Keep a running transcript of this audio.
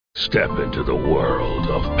Step into the world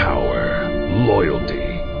of power, loyalty,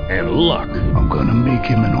 and luck. I'm gonna make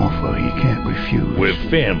him an offer he can't refuse. With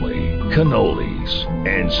family, cannolis,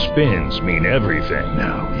 and spins mean everything.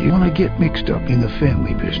 Now, you wanna get mixed up in the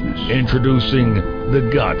family business. Introducing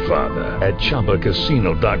The Godfather at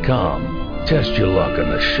ChumbaCasino.com. Test your luck in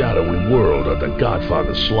the shadowy world of The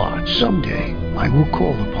Godfather slot. Someday, I will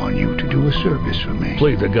call upon you to do a service for me.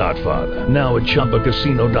 Play The Godfather now at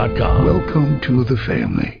ChumbaCasino.com. Welcome to the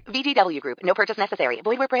family. VGW Group. No purchase necessary.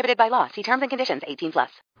 Void where prohibited by law. See terms and conditions. 18+.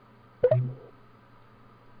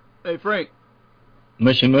 Hey, Frank.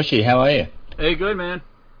 Mushy, how are you? Hey, good, man.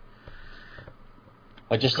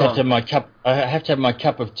 I just have to have my cup. I have to have my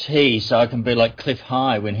cup of tea so I can be like Cliff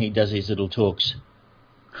High when he does his little talks.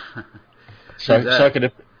 So I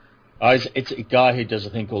could. It's a guy who does a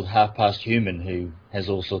thing called Half Past Human, who has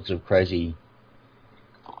all sorts of crazy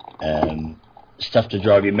stuff to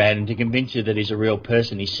drive you mad, and to convince you that he's a real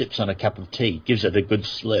person, he sips on a cup of tea, gives it a good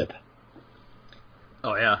slurp.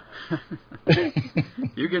 Oh yeah,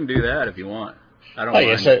 you can do that if you want. I don't. Oh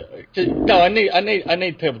yeah, no, I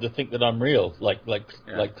need people to think that I'm real, like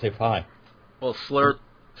Cliff High. Well, slurp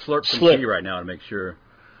some tea right now to make sure.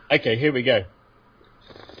 Okay, here we go.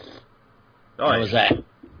 Oh, how was that?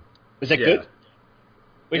 Was that good?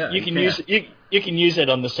 Yeah, you can use it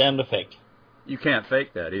on the sound effect. You can't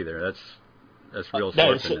fake that either. That's real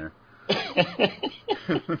slurp in there.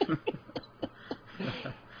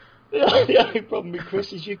 The only problem with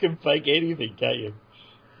Chris is you can fake anything, can't you?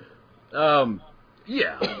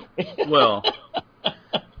 Yeah. Well,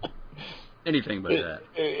 anything but that.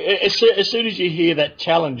 As soon as you hear that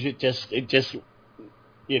challenge, it just you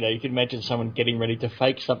can imagine someone getting ready to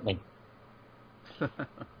fake something.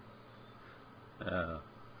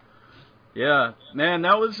 Yeah, man,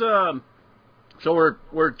 that was so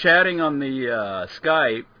we're chatting on the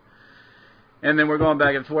Skype, and then we're going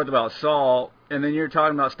back and forth about Saul, and then you're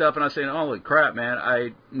talking about stuff, and I'm saying, holy crap, man,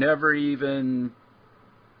 I never even.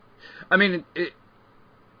 I mean,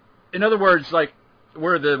 in other words, like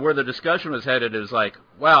where the discussion was headed is like,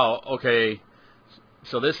 wow, okay,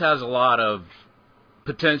 so this has a lot of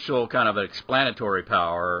potential kind of explanatory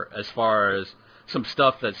power as far as some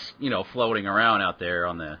stuff that's floating around out there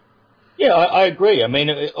on the. Yeah, I agree. I mean,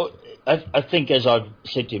 I think, as I've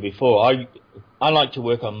said to you before, I like to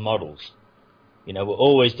work on models. We're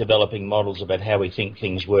always developing models about how we think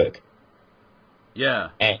things work. Yeah.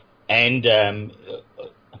 And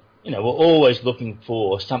we're always looking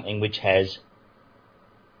for something which has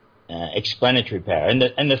explanatory power. And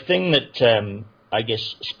the thing that I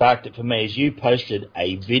guess sparked it for me is you posted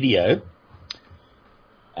a video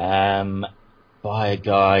by a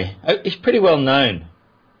guy. He's pretty well known.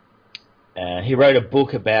 He wrote a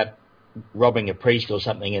book about robbing a priest or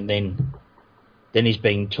something, and then he's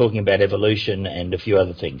been talking about evolution and a few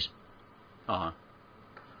other things. Uh-huh.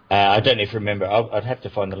 I don't know if you remember. I'd have to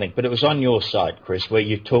find the link, but it was on your site, Chris, where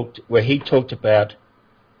he talked about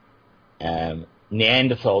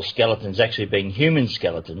Neanderthal skeletons actually being human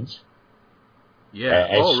skeletons. Yeah.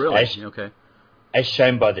 Really? Okay. As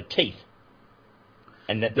shown by the teeth,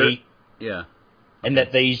 and that and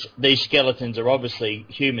that these skeletons are obviously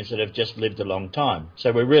humans that have just lived a long time.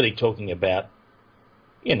 So we're really talking about,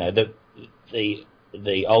 the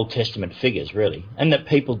Old Testament figures, really, and that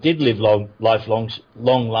people did live long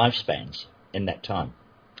lifespans in that time.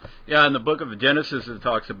 Yeah, in the book of Genesis, it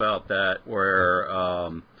talks about that,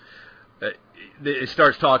 where it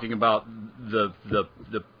starts talking about the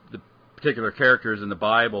particular characters in the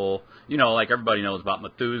Bible. Like everybody knows about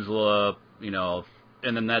Methuselah,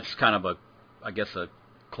 and then that's kind of a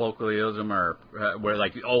colloquialism, or where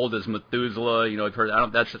like old as Methuselah. I've heard.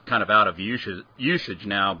 That's kind of out of usage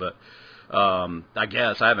now, but I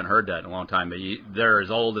guess I haven't heard that in a long time. But they're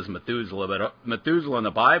as old as Methuselah. But Methuselah in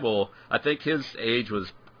the Bible, I think his age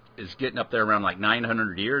is getting up there around like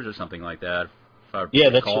 900 years or something like that. If I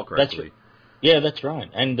recall correctly. That's right.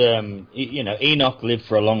 And Enoch lived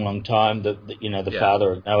for a long, long time. The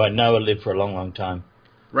father of Noah. Noah lived for a long, long time.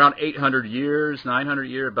 Around 800 years, 900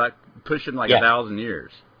 years, about pushing like 1,000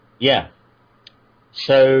 years. Yeah.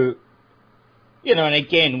 So, and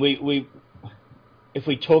again, we if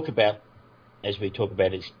we talk about, as we talk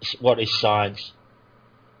about, is what is science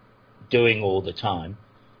doing all the time?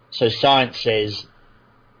 So science says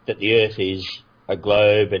that the Earth is a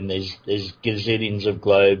globe, and there's gazillions of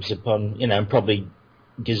globes upon, and probably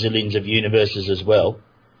gazillions of universes as well.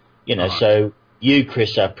 So you,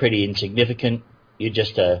 Chris, are pretty insignificant. You're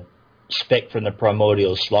just a speck from the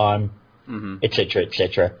primordial slime, et cetera, et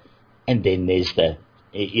cetera. And then there's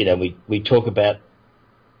we talk about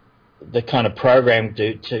the kind of program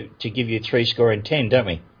to give you 70, 10, don't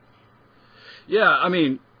we? Yeah, I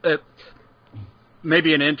mean,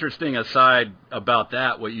 maybe an interesting aside about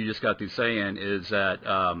that, what you just got through saying, is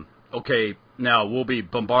that, okay, now we'll be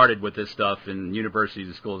bombarded with this stuff in universities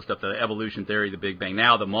and schools and stuff, the evolution theory, the Big Bang.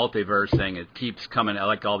 Now the multiverse thing, it keeps coming. I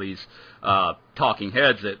like all these talking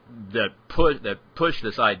heads that push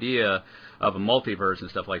this idea of a multiverse and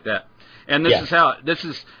stuff like that. And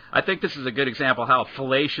I think this is a good example of how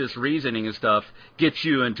fallacious reasoning and stuff gets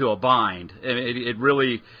you into a bind. And it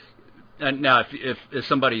really, and now if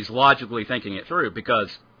somebody's logically thinking it through,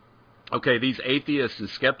 because, okay, these atheists and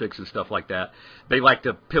skeptics and stuff like that, they like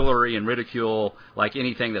to pillory and ridicule like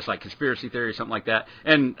anything that's like conspiracy theory or something like that.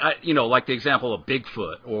 And, like the example of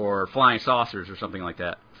Bigfoot or flying saucers or something like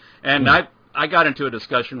that. And I got into a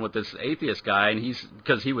discussion with this atheist guy, and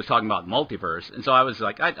because he was talking about multiverse, and so I was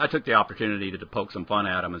like, I took the opportunity to poke some fun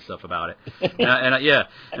at him and stuff about it. and I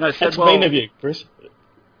said, that's mean of you, Chris.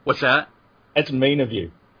 What's that? That's mean of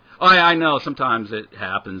you. Oh, I know sometimes it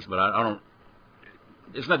happens, but I don't.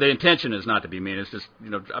 It's not, the intention is not to be mean. It's just,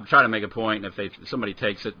 I'm trying to make a point. And if somebody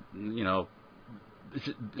takes it, to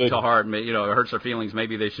heart, it hurts their feelings,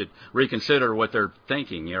 maybe they should reconsider what they're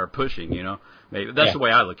thinking, or pushing, Maybe that's the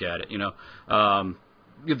way I look at it, The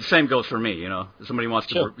same goes for me, If somebody wants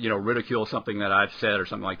to, ridicule something that I've said or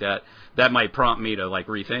something like that, that might prompt me to like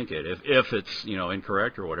rethink it if it's,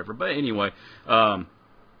 incorrect or whatever. But anyway,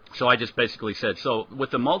 so I just basically said, so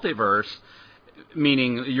with the multiverse,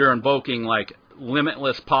 meaning you're invoking like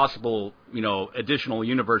limitless possible, additional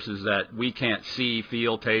universes that we can't see,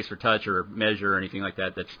 feel, taste, or touch, or measure, or anything like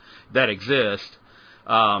that exist.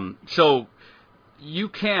 So you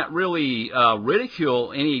can't really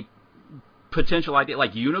ridicule any potential idea,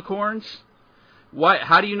 like unicorns. Why?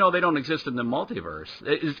 How do you know they don't exist in the multiverse?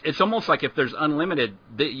 It's almost like if there's unlimited,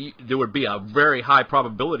 there would be a very high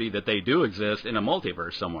probability that they do exist in a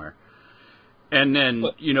multiverse somewhere. And then,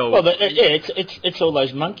 it's all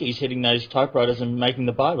those monkeys hitting those typewriters and making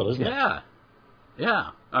the Bible, isn't it?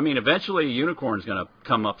 Yeah. I mean, eventually a unicorn's going to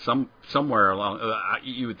come up somewhere along.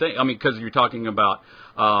 You would think. I mean, because you're talking about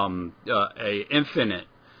a infinite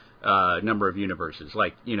number of universes.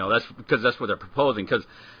 Like, that's what they're proposing. Because,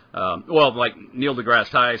 like Neil deGrasse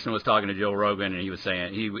Tyson was talking to Joe Rogan, and he was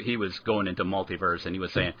saying he was going into multiverse, and he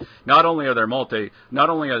was saying not only is there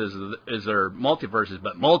multiverses,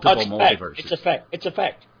 but multiple multiverses. It's a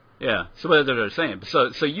fact. Yeah. So what they're saying.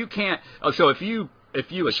 So you can't. So if you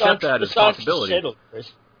accept that as a possibility, settled,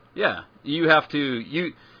 Chris. Yeah, you have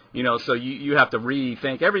to so you have to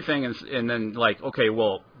rethink everything, and then like, okay,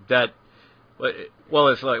 it's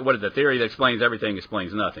like, what is the theory that explains everything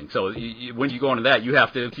explains nothing. So when you go into that, you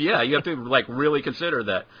have to like really consider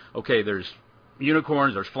that, okay, there's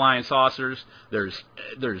unicorns, there's flying saucers, there's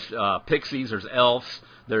pixies, there's elves,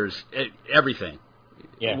 there's everything.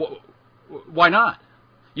 Yeah. Why not?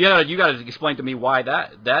 You got to explain to me why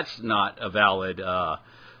that's not a valid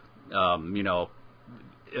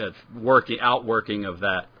outworking of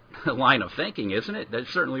that line of thinking, isn't it? That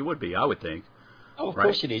certainly would be, I would think. Oh, of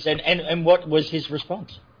course it is. And what was his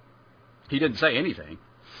response? He didn't say anything.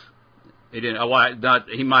 He didn't.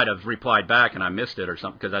 He might have replied back and I missed it or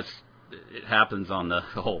something, because it happens on the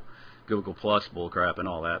whole Google Plus bullcrap and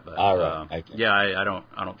all that. But all right. Okay. Yeah, I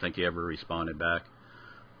don't think he ever responded back.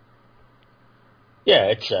 Yeah,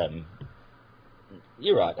 it's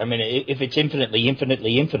you're right. I mean, if it's infinitely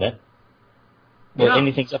infinite, well,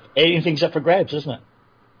 anything's up for grabs, isn't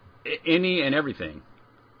it? Any and everything.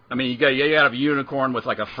 I mean, you got to have a unicorn with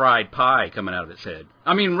like a fried pie coming out of its head.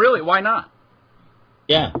 I mean, really, why not?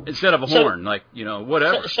 Yeah. Instead of a horn,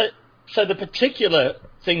 whatever. So the particular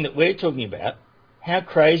thing that we're talking about, how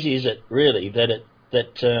crazy is it really that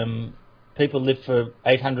people live for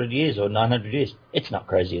 800 years or 900 years? It's not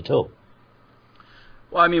crazy at all.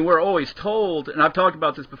 Well, I mean, we're always told, and I've talked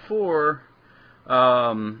about this before.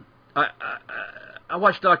 I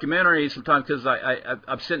watch documentaries sometimes because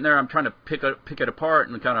I'm sitting there, I'm trying to pick it apart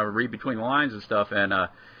and kind of read between the lines and stuff, and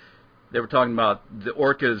they were talking about the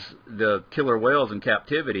orcas, the killer whales in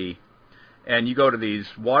captivity, and you go to these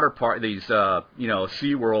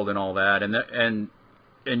SeaWorld and all that, and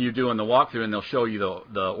you're doing the walkthrough, and they'll show you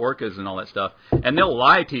the orcas and all that stuff, and they'll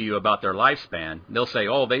lie to you about their lifespan. They'll say,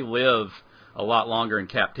 oh, they live a lot longer in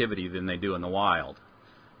captivity than they do in the wild.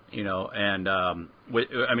 And I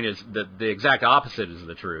mean, it's the exact opposite is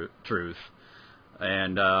the truth.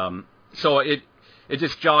 And so it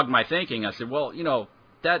just jogged my thinking. I said, well,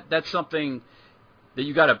 that's something that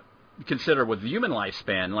you got to consider with the human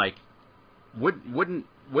lifespan. Like, wouldn't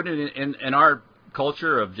in our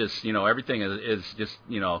culture of just everything is just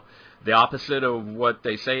the opposite of what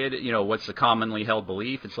they say it. What's the commonly held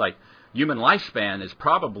belief? It's like human lifespan is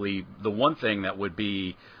probably the one thing that would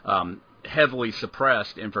be heavily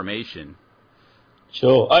suppressed information.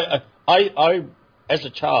 Sure. I as a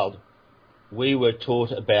child, we were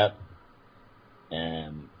taught about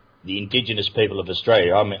the indigenous people of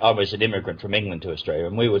Australia. I was an immigrant from England to Australia,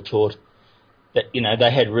 and we were taught that,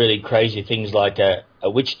 they had really crazy things like a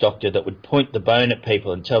witch doctor that would point the bone at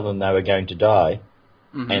people and tell them they were going to die,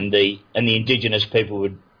 and the indigenous people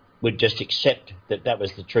would just accept that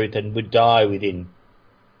was the truth and would die within,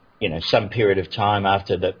 some period of time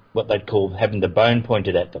after what they'd call having the bone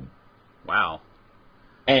pointed at them. Wow.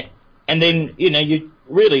 And then, you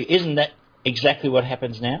really, isn't that exactly what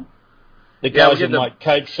happens now? The guys in white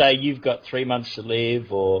coats say you've got 3 months to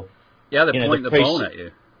live, or... Yeah, they're pointing the bone at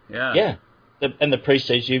you. Yeah. Yeah. And the priest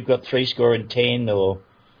says you've got 70, or...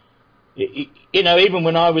 even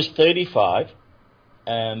when I was 35,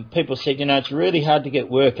 people said, it's really hard to get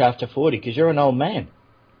work after 40 because you're an old man.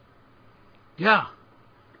 Yeah.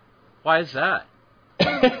 Why is that?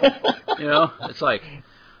 It's like...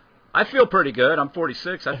 I feel pretty good. I'm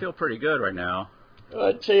 46. I feel pretty good right now.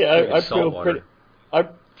 I tell you, I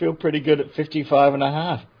feel pretty good at 55 and a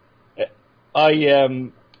half.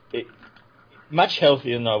 Much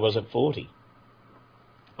healthier than I was at 40.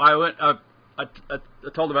 I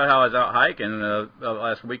told about how I was out hiking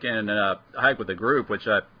last weekend, and I hiked with a group, which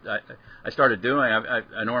I started doing.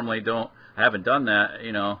 I normally don't. I haven't done that.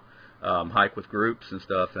 Hike with groups and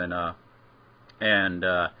stuff, and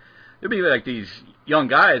there'd be like these young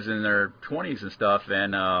guys in their 20s and stuff,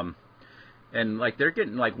 and like they're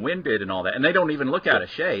getting like winded and all that, and they don't even look out of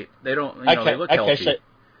shape. They don't, they look healthy. So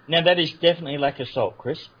now that is definitely lack of salt,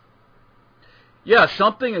 Chris. Yeah,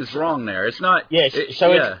 something is wrong there. It's not. Yes.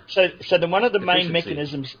 One of the main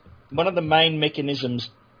mechanisms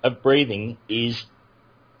of breathing is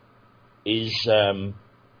a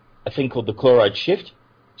thing called the chloride shift.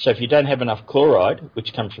 So if you don't have enough chloride,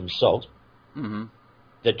 which comes from salt,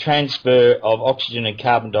 the transfer of oxygen and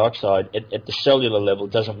carbon dioxide at the cellular level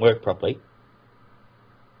doesn't work properly.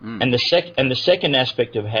 And the second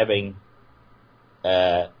aspect of having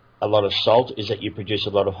a lot of salt is that you produce a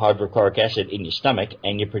lot of hydrochloric acid in your stomach,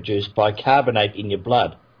 and you produce bicarbonate in your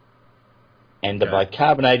blood. And the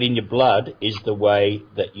bicarbonate in your blood is the way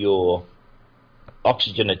that your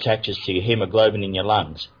oxygen attaches to your hemoglobin in your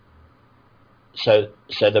lungs. So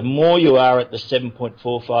the more you are at the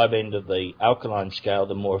 7.45 end of the alkaline scale,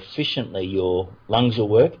 the more efficiently your lungs will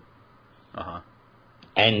work.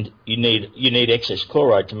 And you need excess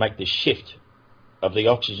chloride to make this shift of the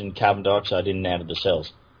oxygen, carbon dioxide in and out of the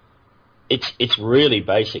cells. It's really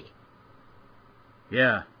basic.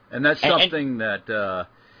 Yeah, and that's something that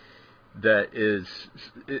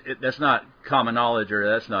that's not common knowledge, or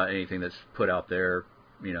that's not anything that's put out there,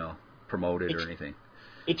 promoted or anything.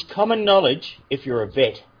 It's common knowledge if you're a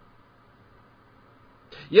vet.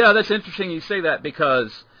 Yeah, that's interesting you say that,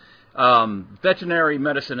 because veterinary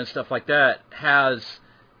medicine and stuff like that has,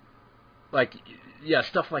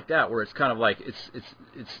 stuff like that where it's kind of like it's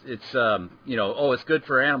it's good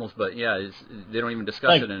for animals, but they don't even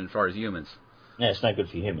discuss it as far as humans. Yeah, it's not good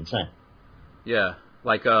for humans, huh? Yeah,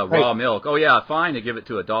 like raw milk. Oh yeah, fine to give it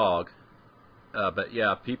to a dog, but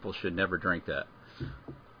people should never drink that.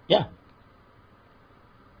 Yeah.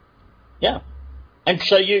 Yeah, and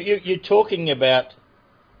so you're talking about.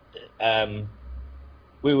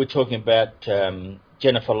 We were talking about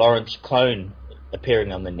Jennifer Lawrence's clone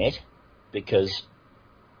appearing on the net, because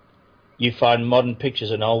you find modern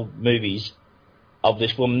pictures and old movies of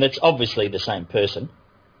this woman that's obviously the same person.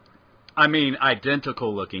 I mean,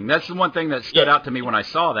 identical looking. That's the one thing that stood out to me when I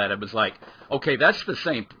saw that. It was like, okay, that's the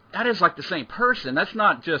same. That is like the same person. That's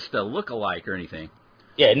not just a look-alike or anything.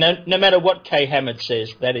 Yeah, no matter what Kay Hammond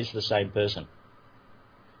says, that is the same person.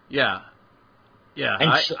 Yeah. Yeah,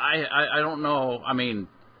 I don't know. I mean,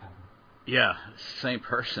 same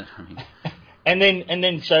person. I mean, and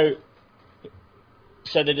then so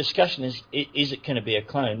the discussion is it going to be a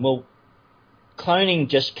clone? Well, cloning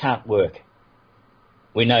just can't work.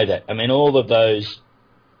 We know that. I mean, all of those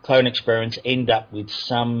clone experiments end up with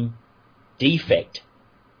some defect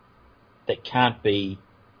that can't be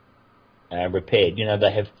repaired.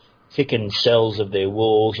 They have thickened cells of their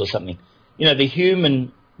walls or something. The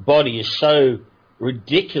human body is so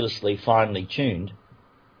ridiculously finely tuned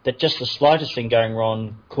that just the slightest thing going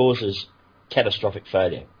wrong causes catastrophic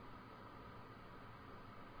failure.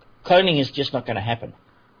 Cloning is just not going to happen.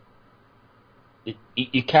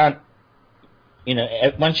 You can't,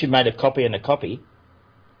 once you've made a copy and a copy,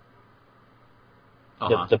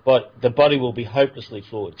 the body will be hopelessly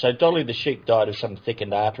flawed. So Dolly the sheep died of some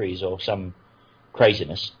thickened arteries or some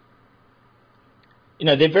craziness.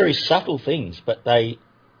 They're very subtle things, but they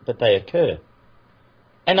occur.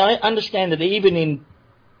 And I understand that even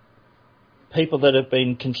people that have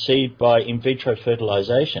been conceived by in vitro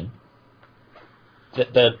fertilization,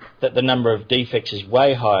 that the number of defects is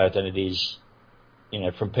way higher than it is,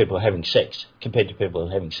 from people having sex compared to people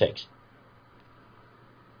having sex.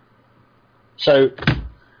 So,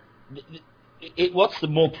 what's the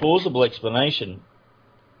more plausible explanation,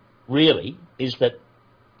 really, is that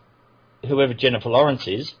whoever Jennifer Lawrence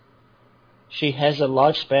is, she has a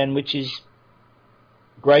lifespan which is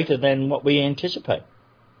greater than what we anticipate.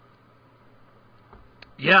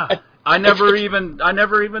 Yeah, I never even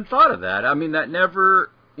thought of that. I mean, that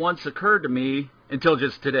never once occurred to me until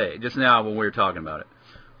just today, just now when we were talking about it.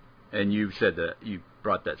 And you said that, you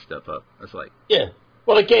brought that stuff up. I was like... Yeah.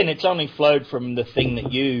 Well, again, it's only flowed from the thing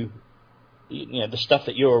that the stuff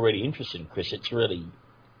that you're already interested in, Chris. It's really...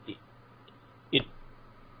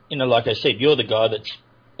 like I said, you're the guy that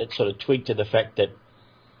sort of tweaked to the fact that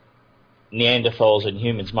Neanderthals and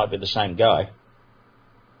humans might be the same guy.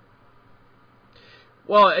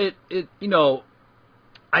 Well,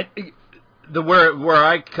 where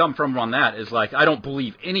I come from on that is like I don't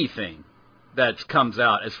believe anything that comes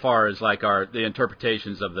out as far as like the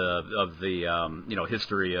interpretations of the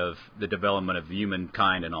history of the development of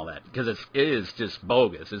humankind and all that, because it is just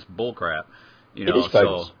bogus. It's bullcrap. It is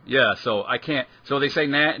bogus. So yeah, so I can't. So they say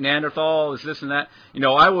Neanderthal is this and that.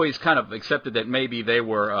 I always kind of accepted that maybe they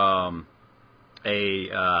were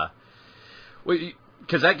because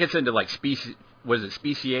that gets into like species. Was it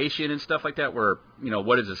speciation and stuff like that, where,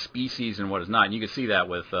 what is a species and what is not? And you can see that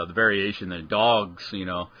with the variation in dogs,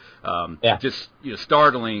 just,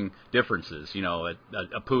 startling differences,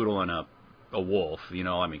 a poodle and a wolf, I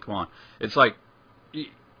mean, come on. It's like,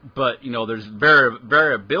 but, there's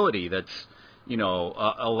variability that's,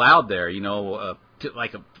 allowed there,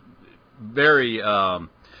 like a very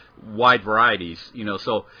wide varieties,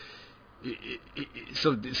 so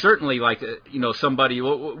certainly, like somebody.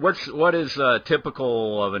 What is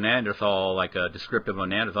typical of a Neanderthal? Like a descriptive of a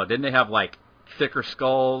Neanderthal? Didn't they have like thicker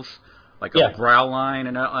skulls, like a brow line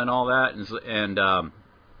and all that, and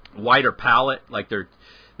wider palate? Like their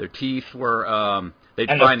teeth were they'd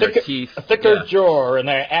find their teeth a thicker jaw, and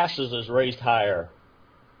their asses is raised higher.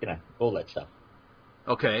 All that stuff.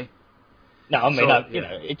 Okay. No, I mean,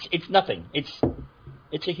 it's nothing. It's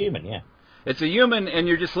a human, yeah. It's a human, and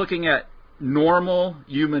you're just looking at normal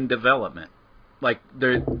human development, like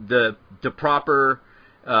the proper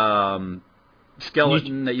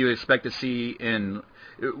skeleton that you expect to see in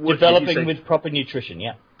developing with proper nutrition.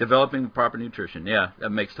 Yeah, developing with proper nutrition. Yeah, that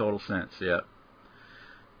makes total sense. Yeah,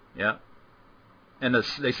 yeah. And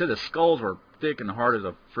they said the skulls were thick and hard as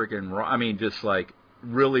a freaking rock. I mean, just like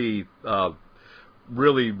really,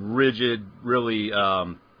 really rigid, really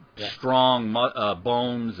strong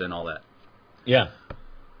bones and all that. Yeah,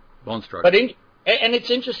 bone structure. But and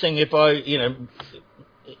it's interesting if I,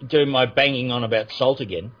 do my banging on about salt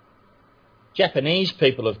again. Japanese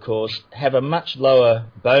people, of course, have a much lower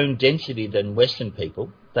bone density than Western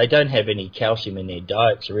people. They don't have any calcium in their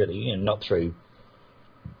diets, really, not through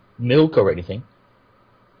milk or anything.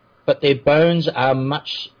 But their bones are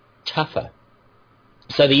much tougher.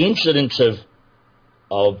 So the incidence of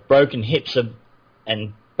broken hips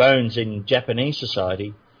and bones in Japanese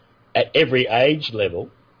society at every age level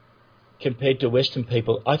compared to Western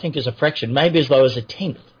people, I think is a fraction, maybe as low as a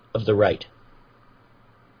tenth of the rate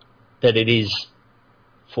that it is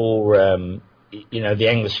for, the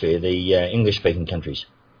Anglosphere, the English-speaking countries.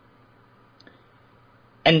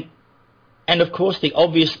 And of course the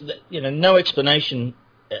obvious, no explanation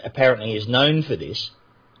apparently is known for this,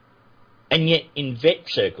 and yet in vet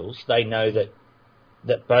circles they know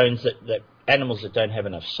that bones, that animals that don't have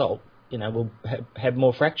enough salt, will have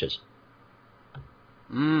more fractures.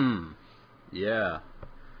 Yeah.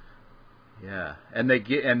 Yeah. And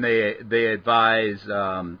they advise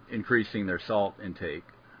increasing their salt intake.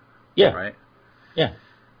 Yeah. Right? Yeah.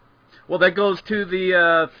 Well, that goes to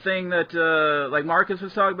the thing that like Marcus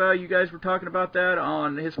was talking about. You guys were talking about that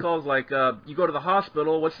on his calls. Like, you go to the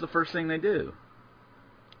hospital, what's the first thing they do?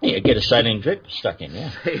 Yeah, get a saline drip stuck in,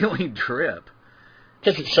 yeah. Saline drip.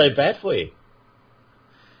 Because it's so bad for you.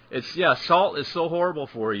 Salt is so horrible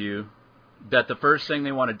for you that the first thing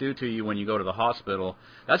they want to do to you when you go to the hospital,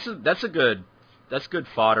 that's good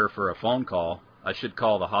fodder for a phone call. I should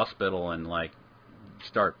call the hospital and like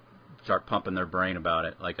start pumping their brain about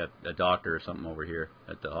it, like a doctor or something over here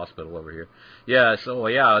at the hospital over here. It's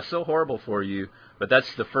so horrible for you, but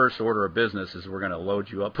that's the first order of business is we're going to load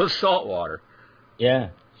you up with salt water. Yeah.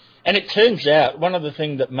 And it turns out one of the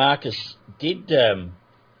things that Marcus did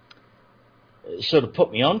sort of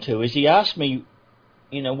put me onto is he asked me,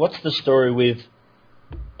 what's the story with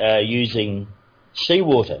using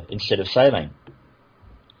seawater instead of saline?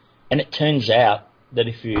 And it turns out that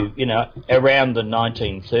if around the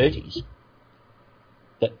 1930s,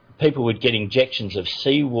 that people would get injections of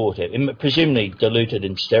seawater, presumably diluted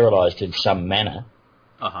and sterilised in some manner.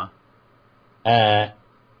 Uh-huh.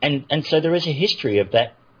 And so there is a history of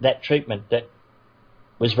that treatment that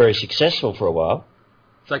was very successful for a while.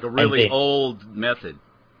 It's like a really old method.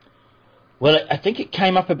 Well, I think it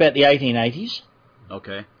came up about the 1880s.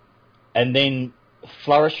 Okay. And then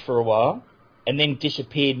flourished for a while, and then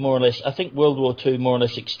disappeared more or less. I think World War II more or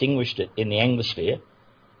less extinguished it in the Anglosphere.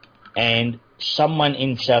 And someone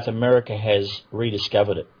in South America has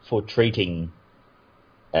rediscovered it for treating,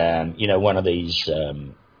 one of these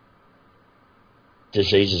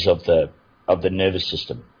diseases of the nervous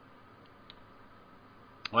system.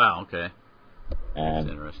 Wow. Okay. That's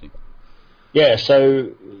interesting. Yeah.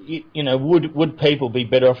 So would people be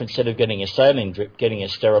better off, instead of getting a saline drip, getting a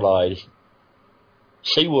sterilised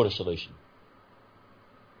seawater solution?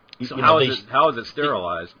 So how is it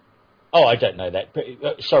sterilised? Oh, I don't know that.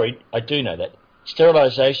 Sorry, I do know that.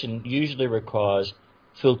 Sterilisation usually requires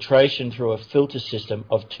filtration through a filter system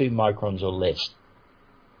of 2 microns or less,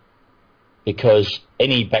 because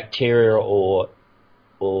any bacteria or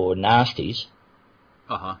nasties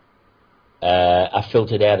are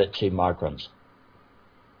filtered out at 2 microns.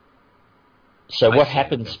 So what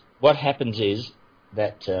happens is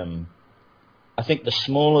that I think the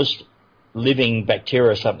smallest living bacteria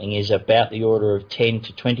or something is about the order of 10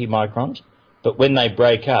 to 20 microns, but when they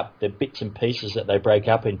break up, the bits and pieces that they break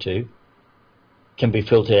up into can be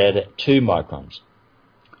filtered out at 2 microns.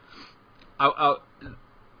 A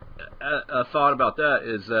thought about that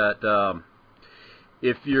is that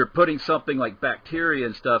if you're putting something like bacteria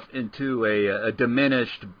and stuff into a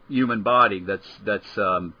diminished human body that's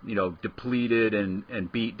depleted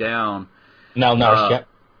and beat down, malnourished,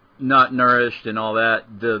 not nourished and all that,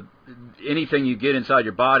 anything you get inside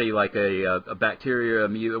your body, like a bacteria,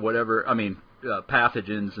 whatever,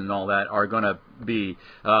 pathogens and all that, are going to be,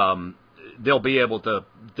 they'll be able to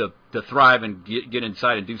thrive and get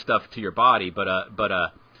inside and do stuff to your body. But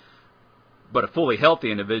a fully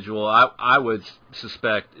healthy individual, I would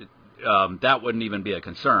suspect that wouldn't even be a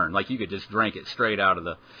concern. Like, you could just drink it straight out of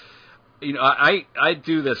the. I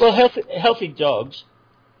do this. Well, healthy dogs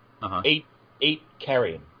eat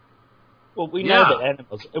carrion. Well, we know that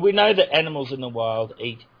animals in the wild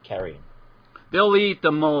eat carrion. They'll eat the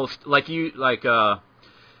most, take a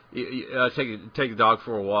dog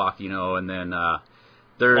for a walk, and then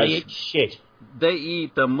they eat shit. They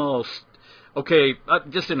eat the most. Okay,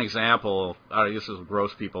 just an example. This will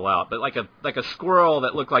gross people out, but like a squirrel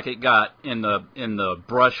that looked like it got in the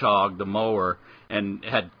brush hog, the mower, and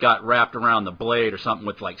had got wrapped around the blade or something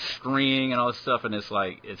with like string and all this stuff, and it's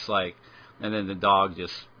like, and then the dog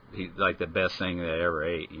just. He's like the best thing they ever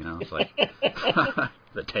ate, It's like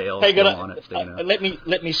the tail on it sticking out. Let me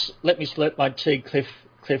slurp my tea, Cliff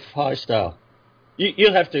High style.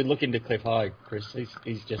 You'll have to look into Cliff High, Chris.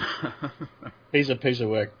 He's just he's a piece of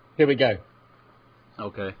work. Here we go.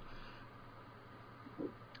 Okay.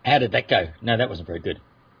 How did that go? No, that wasn't very good.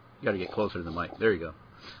 You got to get closer to the mic. There you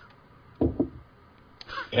go.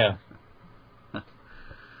 Yeah.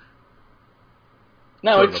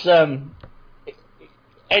 No, it's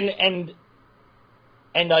And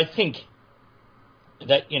I think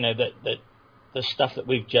that that the stuff that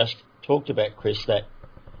we've just talked about, Chris, that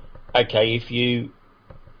okay, if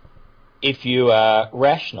you are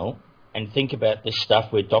rational and think about this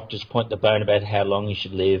stuff where doctors point the bone about how long you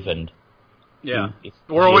should live, and we're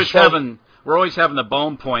always having the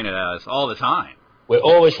bone pointed at us all the time. We're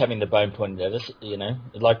always having the bone pointed at us,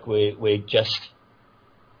 like we're just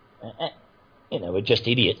we're just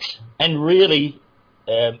idiots, and really.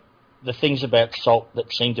 The things about salt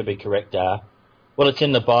that seem to be correct are, well, it's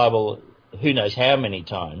in the Bible who knows how many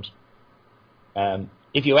times.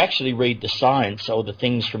 If you actually read the science or the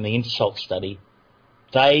things from the intersalt study,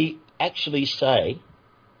 they actually say,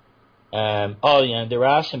 there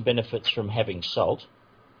are some benefits from having salt,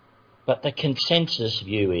 but the consensus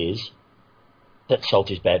view is that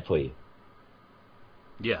salt is bad for you.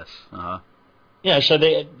 Yes. So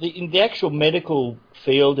in the actual medical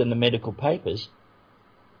field and the medical papers,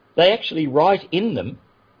 they actually write in them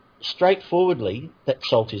straightforwardly that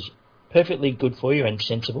salt is perfectly good for you and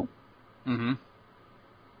sensible. Mm-hmm.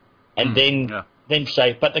 And then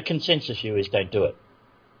say, but the consensus view is don't do it.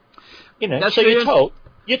 That's so you're told.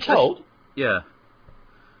 Yeah.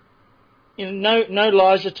 No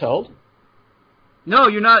lies are told. No,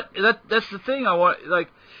 you're not. That's the thing. I want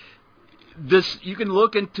this. You can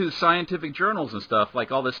look into scientific journals and stuff,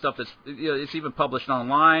 like all this stuff that's it's even published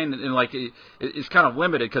online, and like it's kind of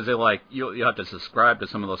limited because they're like you have to subscribe to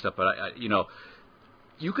some of those stuff. But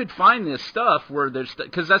you could find this stuff where there's,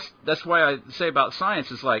 because that's why I say about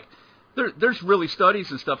science is like there's really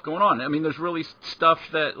studies and stuff going on. I mean, there's really stuff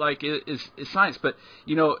that like is science, but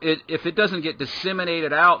you know, if it doesn't get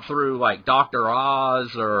disseminated out through like Dr.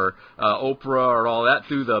 Oz or Oprah or all that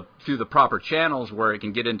through the proper channels where it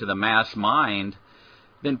can get into the mass mind,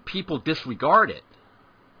 then people disregard it.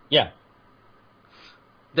 Yeah.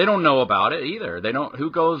 They don't know about it either. They don't.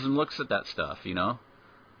 Who goes and looks at that stuff? You know.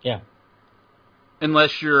 Yeah.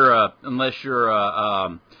 Unless you're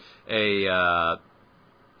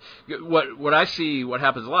what I see, what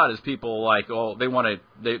happens a lot is people like, oh, they're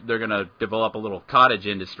gonna develop a little cottage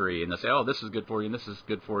industry, and they say, oh, this is good for you, and this is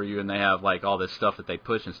good for you, and they have like all this stuff that they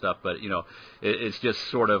push and stuff, but you know, it's just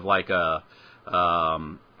sort of like a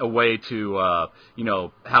way to you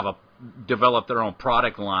know, develop their own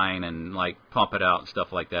product line and like pump it out and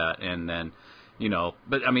stuff like that, and then you know,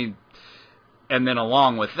 but I mean, and then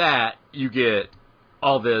along with that, you get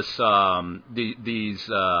all this these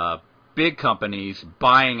big companies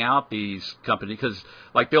buying out these companies, because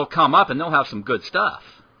like they'll come up and they'll have some good stuff,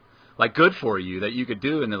 like good for you that you could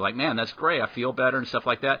do, and they're like, man, that's great, I feel better and stuff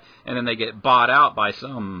like that, and then they get bought out by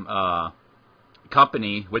some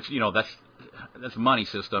company, which you know that's a money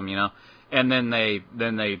system, you know, and then they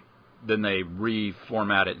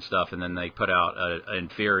reformat it and stuff, and then they put out an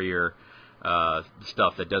inferior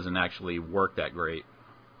stuff that doesn't actually work that great.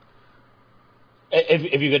 Have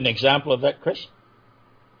you got an example of that, Chris?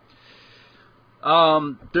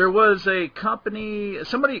 There was a company,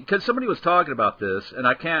 because somebody was talking about this, and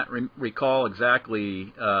I can't recall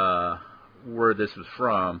exactly where this was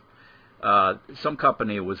from. Some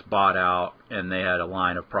company was bought out, and they had a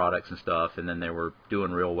line of products and stuff, and then they were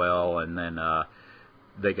doing real well, and then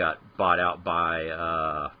they got bought out by.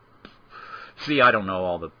 I don't know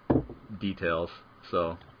all the details,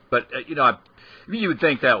 so, but you know, you would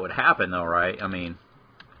think that would happen, though, right? I mean.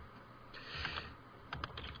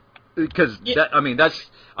 Because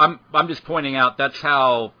I'm just pointing out that's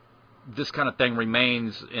how this kind of thing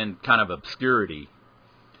remains in kind of obscurity.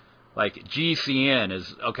 Like GCN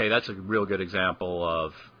is okay. That's a real good example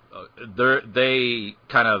of they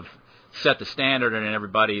kind of set the standard in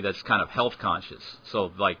everybody that's kind of health conscious.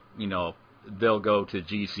 So like you know they'll go to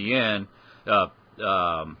GCN, a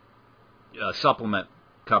supplement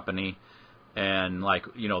company, and like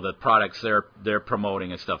you know the products they're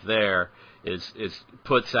promoting and stuff there is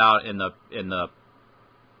puts out in the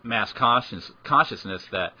mass consciousness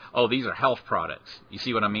that, oh, these are health products. You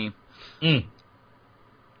see what I mean? Mm.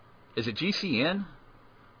 Is it GCN?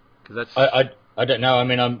 Because that's I don't know. I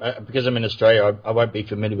mean, because I'm in Australia, I won't be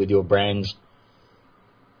familiar with your brands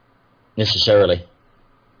necessarily.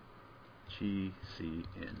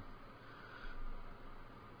 GCN.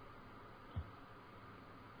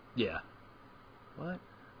 Yeah. What?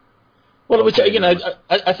 Well, it was, you know,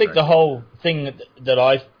 I think the whole thing that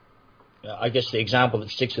I guess the example that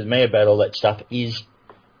sticks with me about all that stuff is,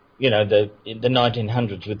 you know, the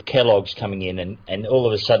 1900s with Kellogg's coming in, and all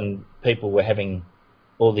of a sudden people were having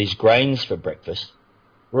all these grains for breakfast.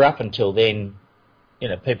 Where up until then, you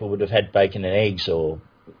know, people would have had bacon and eggs or,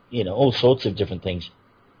 you know, all sorts of different things.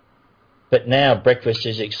 But now breakfast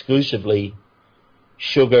is exclusively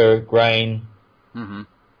sugar, grain. Mm-hmm.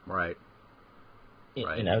 Right.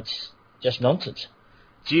 You know, it's just nonsense.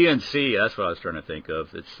 GNC, that's what I was trying to think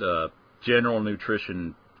of. It's General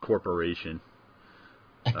Nutrition Corporation.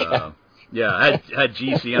 Yeah, I had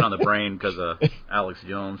GCN on the brain because of Alex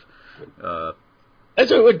Jones.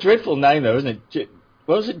 That's a dreadful name, though, isn't it?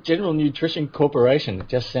 What was it? General Nutrition Corporation. It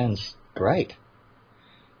just sounds great.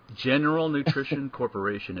 General Nutrition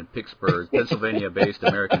Corporation in Pittsburgh, Pennsylvania-based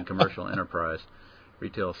American commercial enterprise.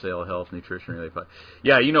 Retail, sale, health, nutrition related.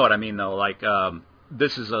 Yeah, you know what I mean, though. Like,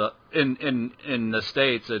 this is in the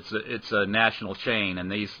States, it's a national chain,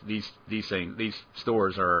 and these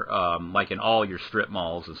stores are like in all your strip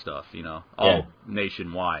malls and stuff, you know, all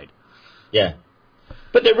nationwide. Yeah,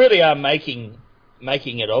 but they really are making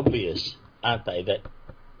it obvious, aren't they, that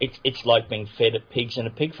it's like being fed at pigs in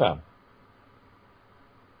a pig farm.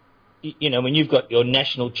 You know, when you've got your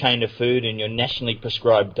national chain of food and your nationally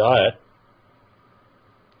prescribed diet,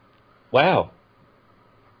 wow,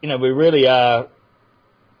 you know, we really are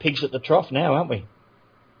pigs at the trough now, aren't we?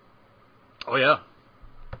 Oh yeah,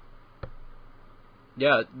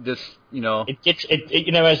 yeah. This, you know, it gets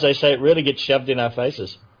you know, as they say, it really gets shoved in our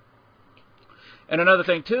faces. And another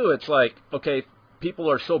thing too, it's like, okay, people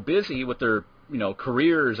are so busy with their, you know,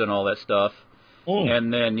 careers and all that stuff,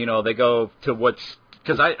 and then you know they go to what's,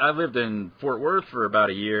 because I lived in Fort Worth for about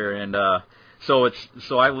a year, and I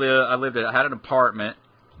had an apartment,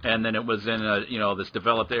 and then it was in a, you know, this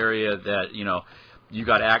developed area that, you know, you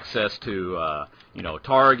got access to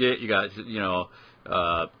Target, you got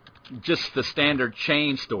just the standard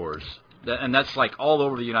chain stores. And that's like all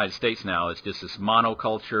over the United States now. It's just this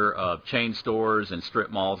monoculture of chain stores and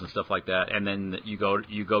strip malls and stuff like that. And then you go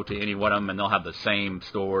to any one of them, and they'll have the same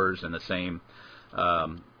stores and the same,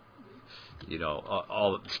 all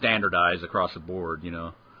standardized across the board.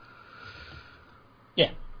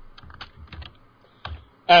 Yeah.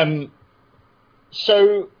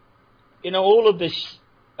 So, all of this.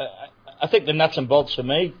 I think the nuts and bolts for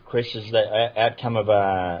me, Chris, is the outcome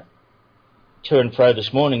of to and fro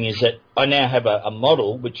this morning is that I now have a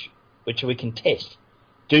model which we can test.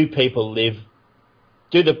 Do people live?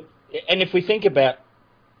 And if we think about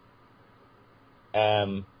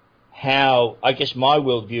how, I guess my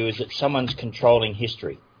worldview is that someone's controlling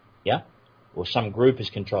history, yeah, or some group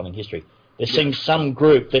is controlling history. There seems some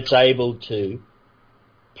group that's able to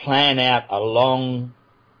plan out a long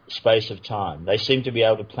space of time. They seem to be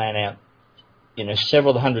able to plan out,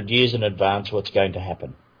 several hundred years in advance what's going to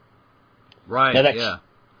happen. Right.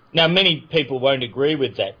 Now, many people won't agree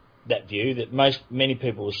with that view. Many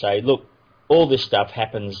people will say, look, all this stuff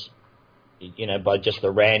happens, by just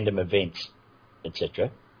the random events,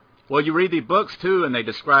 etc. Well, you read the books too, and they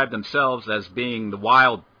describe themselves as being the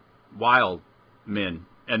wild men,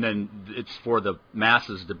 and then it's for the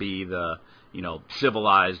masses to be the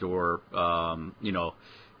civilized or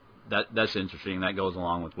that's interesting. That goes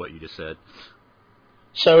along with what you just said.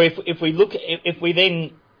 So if we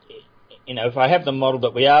then. If I have the model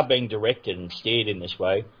that we are being directed and steered in this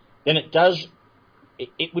way, then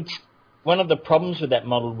it would. One of the problems with that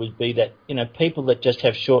model would be that people that just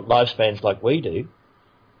have short lifespans like we do,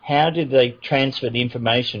 how do they transfer the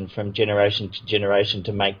information from generation to generation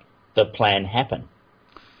to make the plan happen?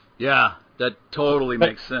 Yeah, that totally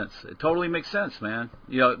makes sense. It totally makes sense, man.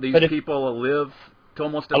 These people live to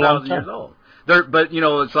almost 1,000 years old.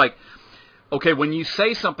 It's like. Okay, when you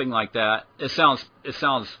say something like that, it sounds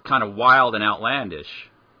kind of wild and outlandish,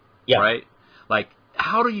 right? Like,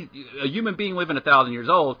 how do a human being living 1,000 years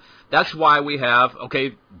old? That's why we have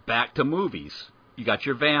back to movies. You got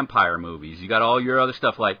your vampire movies, you got all your other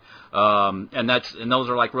stuff and those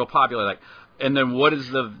are like real popular. Like, and then what is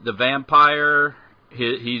the vampire?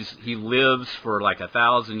 He lives for like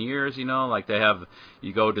 1,000 years, like they have,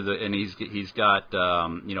 you go to and he's got,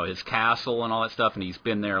 his castle and all that stuff, and he's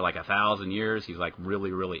been there like 1,000 years. He's like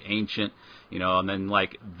really, really ancient, and then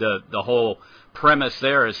like the whole premise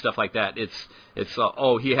there is stuff like that. It's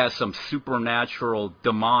he has some supernatural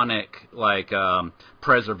demonic, like,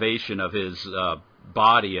 preservation of his,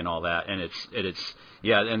 body and all that. And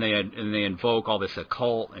and they invoke all this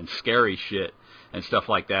occult and scary shit and stuff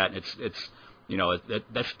like that. It's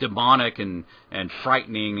that's demonic and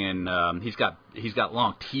frightening, and he's got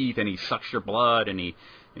long teeth, and he sucks your blood, and he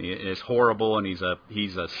is horrible, and he's a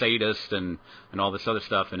sadist and all this other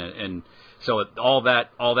stuff, and so all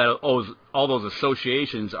those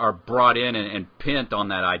associations are brought in and pinned on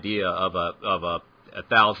that idea of a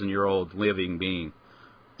 1,000-year-old living being.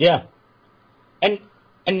 Yeah, and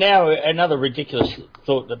now another ridiculous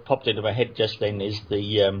thought that popped into my head just then is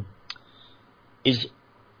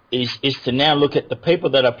is to now look at the people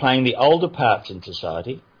that are playing the older parts in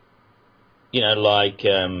society, like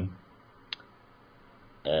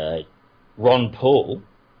Ron Paul.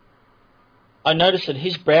 I noticed that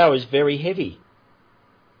his brow is very heavy.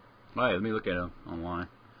 Right, let me look at him online.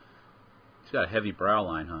 He's got a heavy brow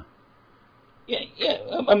line, huh? Yeah.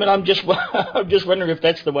 I mean, I'm just wondering if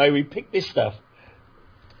that's the way we pick this stuff.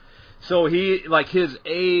 So his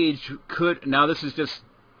age could. Now this is just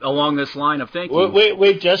along this line of thinking.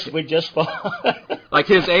 We just like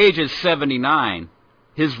his age is 79.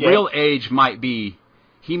 His real age might be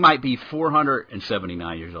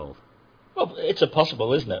 479 years old. Well, it's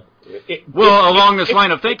possible, isn't it? Along this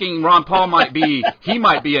line of thinking, Ron Paul might be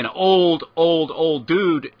an old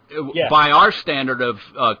dude by our standard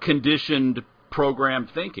of conditioned programmed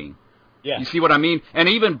thinking. Yeah. You see what I mean? And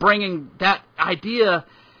even bringing that idea,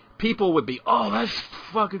 people would be, oh, that's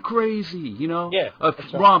fucking crazy, Yeah.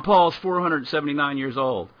 Ron Paul's 479 years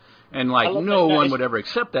old. And, like, no one would ever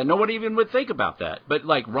accept that. No one even would think about that. But,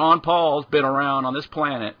 like, Ron Paul's been around on this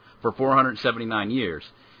planet for 479 years.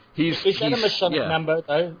 Is that a Masonic number,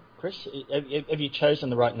 though, Chris? Have you chosen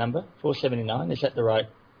the right number, 479? Is that the right?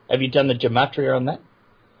 Have you done the gematria on that?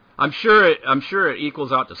 I'm sure it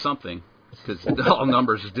equals out to something, because all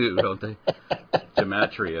numbers do, don't they?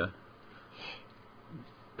 Gematria.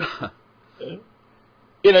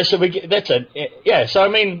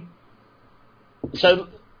 So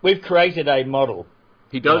we've created a model.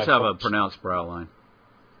 He does have a pronounced brow line.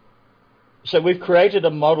 So we've created a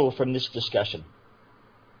model from this discussion.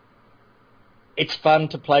 it's fun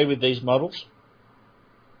to play with these models.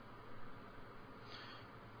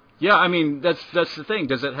 Yeah, I mean, that's the thing.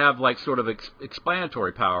 Does it have, like, sort of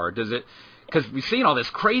explanatory power? Does it... Because we've seen all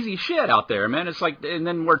this crazy shit out there, man. It's like... And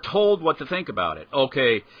then we're told what to think about it.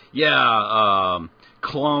 Okay, yeah,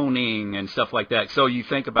 cloning and stuff like that. So you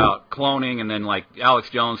think about cloning, and then, like,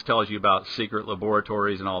 Alex Jones tells you about secret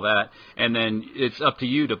laboratories and all that. And then it's up to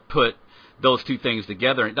you to put those two things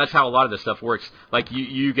together. And that's how a lot of this stuff works. Like,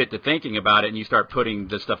 you get to thinking about it, and you start putting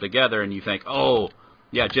this stuff together, and you think, oh...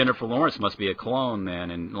 Yeah, Jennifer Lawrence must be a clone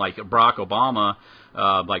then, and like Barack Obama,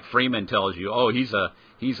 like Freeman tells you, oh, he's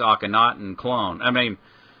Akhenaten clone. I mean,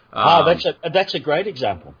 that's a great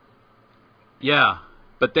example. Yeah,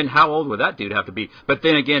 but then how old would that dude have to be? But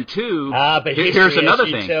then again, too, but here's another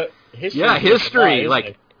thing. History,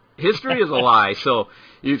 like history is a lie. So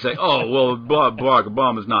you'd say, oh, well, Barack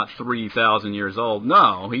Obama's not 3,000 years old.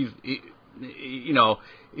 No, he's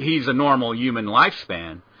a normal human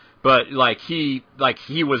lifespan. But he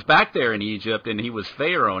was back there in Egypt, and he was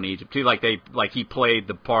Pharaoh in Egypt too. Like he played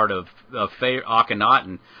the part of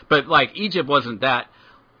Akhenaten. But like Egypt wasn't that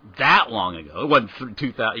long ago. It wasn't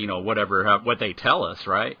 2000, whatever what they tell us,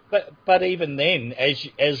 right? But even then, as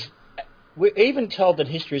we're even told that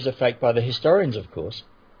history is a fake by the historians, of course.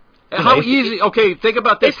 How easy? Okay, think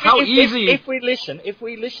about this. Easy? If we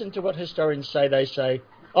listen to what historians say, they say,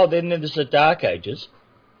 oh, then there's the Dark Ages.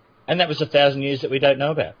 And that was 1,000 years that we don't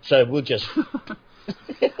know about. So we'll just.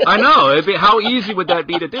 I know. How easy would that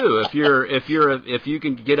be to do? If you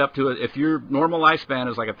can get up to it, if your normal lifespan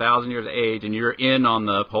is like 1,000 years of age, and you're in on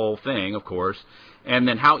the whole thing, of course. And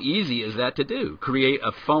then how easy is that to do? Create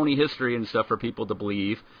a phony history and stuff for people to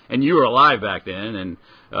believe. And you were alive back then, and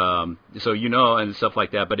so and stuff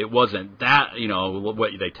like that. But it wasn't that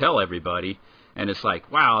what they tell everybody. And it's like,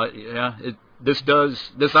 wow, yeah. This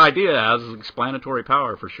idea has explanatory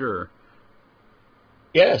power for sure.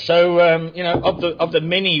 Yeah, so of the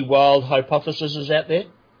many wild hypotheses out there,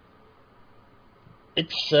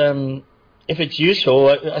 it's if it's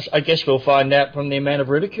useful, I guess we'll find out from the amount of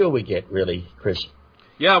ridicule we get, really, Chris.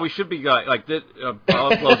 Yeah, we should be like this.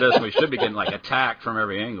 I'll upload this, and we should be getting like attacked from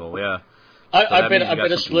every angle. Yeah, I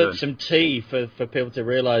better slurp some tea for people to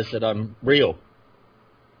realise that I'm real.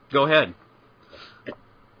 Go ahead.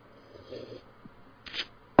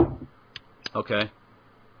 Okay.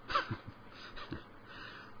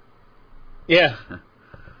 Yeah.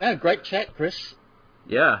 No, great chat, Chris.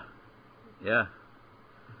 Yeah. Yeah.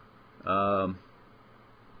 That's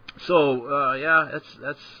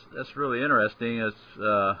really interesting. It's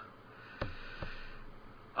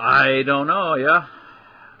I don't know. Yeah.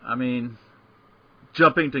 I mean,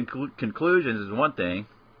 jumping to conclusions is one thing.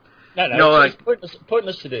 No, it's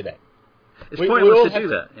pointless to do that. It's pointless to do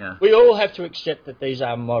that. Yeah. We all have to accept that these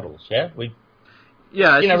are models. Yeah.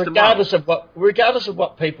 Regardless of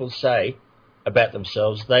what people say about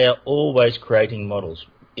themselves, they are always creating models.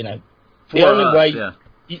 The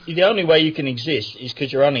only way you can exist is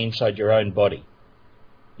because you're only inside your own body.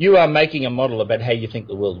 You are making a model about how you think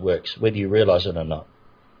the world works, whether you realise it or not.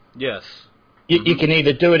 Yes. You can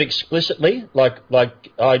either do it explicitly, like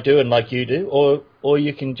I do and like you do, or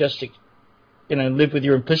you can just live with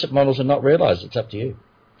your implicit models and not realise. It's up to you.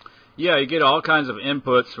 Yeah, you get all kinds of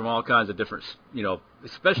inputs from all kinds of different,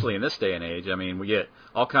 especially in this day and age. I mean, we get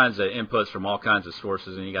all kinds of inputs from all kinds of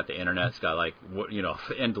sources, and you got the internet. It's got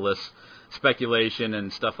endless speculation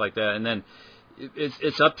and stuff like that. And then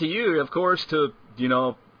it's up to you, of course, to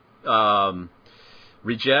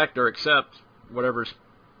reject or accept whatever's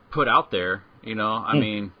put out there. I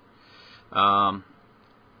mean,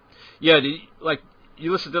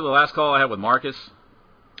 you listened to the last call I had with Marcus.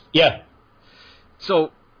 Yeah.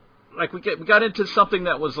 So. Like we got into something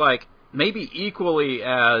that was like maybe equally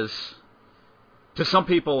as to some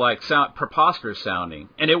people like preposterous sounding,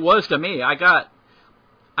 and it was to me. I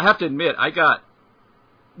have to admit, I got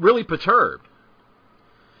really perturbed,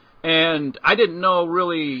 and I didn't know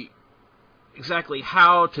really exactly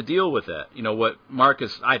how to deal with it. What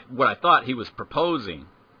what I thought he was proposing.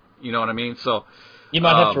 You know what I mean? So you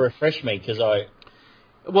might have to refresh me because the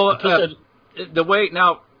way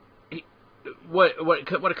now. What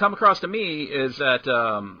had come across to me is that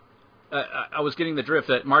I was getting the drift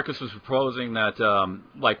that Marcus was proposing that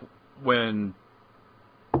when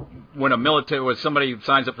somebody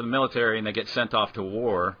signs up for the military and they get sent off to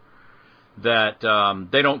war, that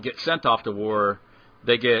they don't get sent off to war,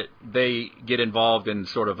 they get involved in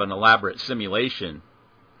sort of an elaborate simulation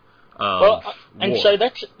of war. And so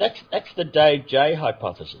that's the Dave J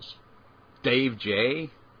hypothesis. Dave J?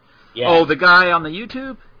 Yeah. Oh, the guy on the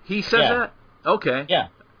YouTube? He says that? Okay. Yeah.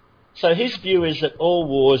 So his view is that all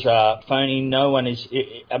wars are phony. No one is.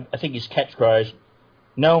 I think his catchphrase: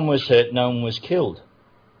 "No one was hurt. No one was killed."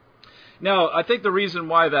 Now, I think the reason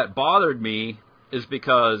why that bothered me is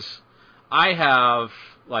because I have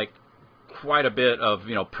like quite a bit of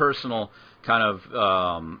personal kind of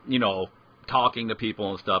talking to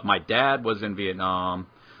people and stuff. My dad was in Vietnam.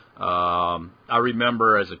 I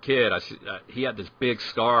remember as a kid, he had this big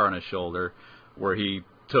scar on his shoulder where he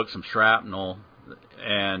took some shrapnel,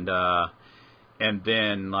 and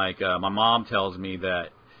then my mom tells me that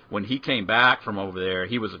when he came back from over there,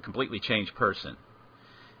 he was a completely changed person,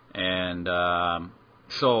 and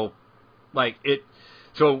so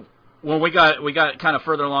when we got kind of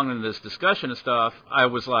further along in this discussion and stuff, I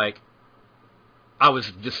was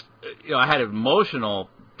just I had emotional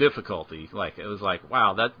difficulty. Like it was like,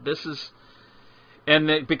 wow, this is,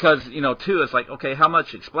 and because too, it's like, okay, how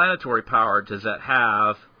much explanatory power does that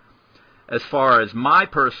have as far as my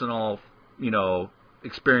personal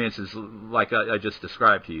experiences, like I just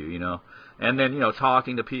described to you, and then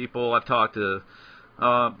talking to people. I've talked to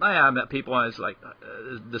I met people, and it's like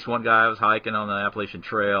this one guy I was hiking on the Appalachian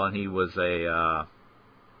Trail, and he was kind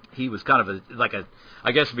of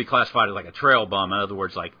I guess would be classified as like a trail bum. In other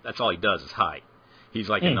words, like that's all he does is hike. He's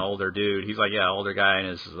like an older dude. He's like older guy in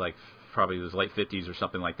his probably his late 50s or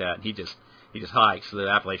something like that. And he just hikes the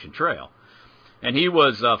Appalachian Trail. And he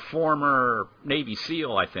was a former Navy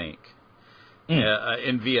SEAL, I think,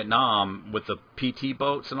 in Vietnam with the PT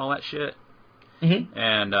boats and all that shit. Mm-hmm.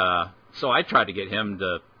 And so I tried to get him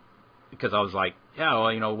to, because I was like, yeah,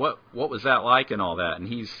 well, what was that like and all that? And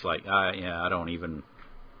he's like, I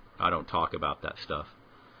don't talk about that stuff.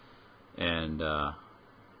 And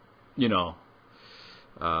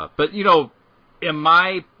but am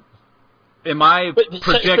I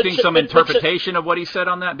projecting some interpretation of what he said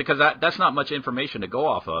on that? Because that's not much information to go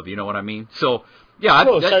off of. You know what I mean? So yeah,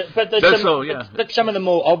 but some of the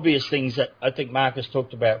more obvious things that I think Marcus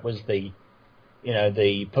talked about was the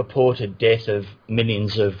purported death of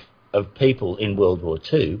millions of people in World War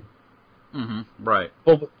II. Mm-hmm. Right.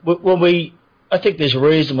 Well, I think there's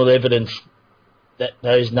reasonable evidence that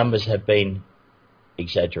those numbers have been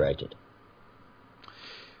exaggerated.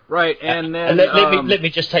 Right, and then let me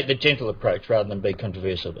just take the gentle approach rather than be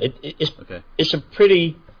controversial. It's a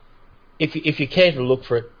pretty, if you care to look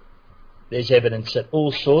for it, there's evidence that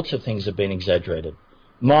all sorts of things have been exaggerated.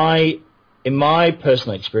 In my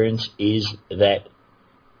personal experience is that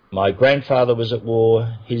my grandfather was at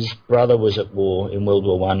war, his brother was at war in World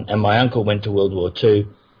War I, and my uncle went to World War II.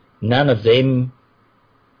 None of them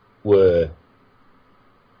were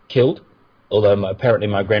killed, although apparently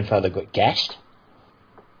my grandfather got gassed.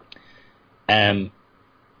 And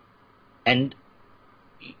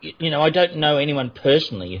I don't know anyone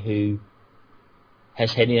personally who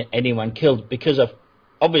has had anyone killed, because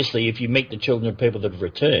obviously if you meet the children of people that have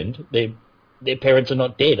returned, their parents are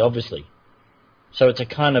not dead, obviously. So it's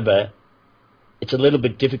it's a little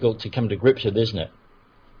bit difficult to come to grips with, isn't it?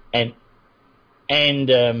 And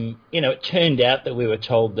it turned out that we were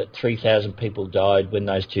told that 3,000 people died when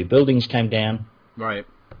those two buildings came down. Right.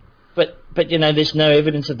 But there's no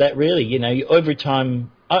evidence of that really. Every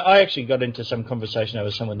time I actually got into some conversation over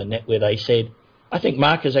someone on the net where they said, I think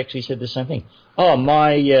Marcus actually said the same thing. Oh,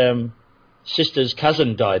 my sister's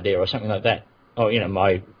cousin died there, or something like that. Oh,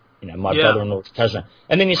 my brother-in-law's cousin.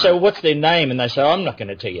 And then you say, well, what's their name? And they say, I'm not going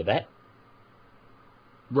to tell you that.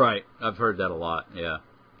 Right. I've heard that a lot. Yeah.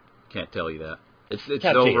 Can't tell you that. It's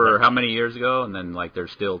over how many years ago, and then they're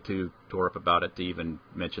still too tore up about it to even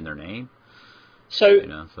mention their name. So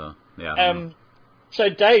yeah. So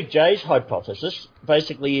Dave J's hypothesis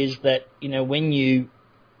basically is that when you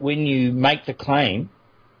make the claim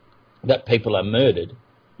that people are murdered,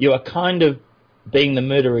 you are kind of being the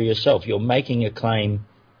murderer yourself. You're making a claim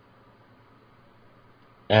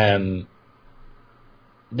that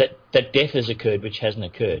death has occurred which hasn't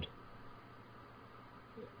occurred.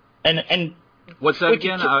 And what's that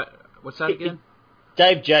again?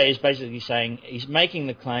 Dave J is basically saying he's making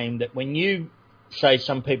the claim that when you say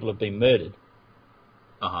some people have been murdered,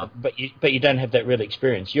 but you don't have that real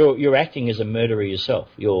experience, you're acting as a murderer yourself.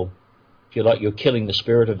 You're killing the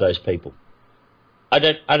spirit of those people. I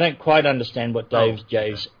don't quite understand what Dave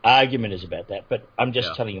J's argument is about that, but I'm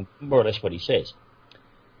just telling you more or less what he says.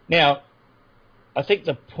 Now, I think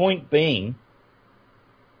the point being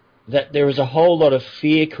that there is a whole lot of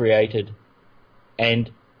fear created,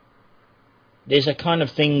 and there's a kind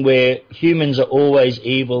of thing where humans are always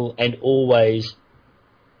evil and always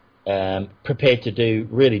prepared to do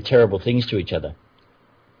really terrible things to each other.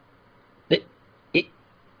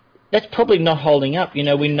 That's probably not holding up.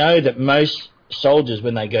 We know that most soldiers,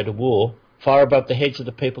 when they go to war, fire above the heads of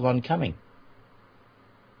the people oncoming.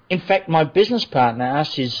 In fact, my business partner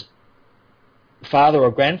asked his father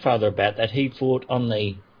or grandfather about that. He fought on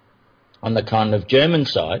the kind of German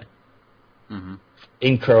side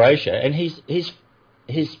in Croatia, and his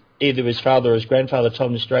either his father or his grandfather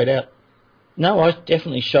told him straight out, "No, I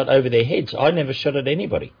definitely shot over their heads. I never shot at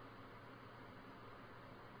anybody."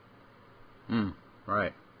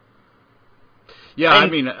 Right. Yeah, and, I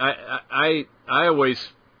mean, I always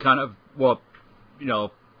kind of, well, you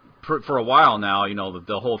know, for a while now, you know,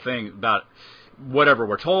 the whole thing about whatever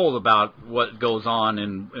we're told about what goes on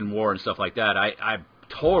in war and stuff like that, I'm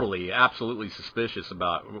totally, absolutely suspicious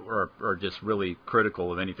about, or just really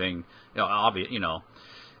critical of anything, you know, obvious, you know,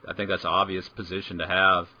 I think that's an obvious position to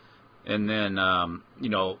have. And then, you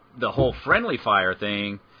know, the whole friendly fire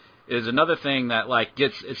thing is another thing that, like,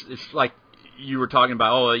 it's like you were talking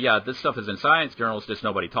about, oh, yeah, this stuff is in science journals, just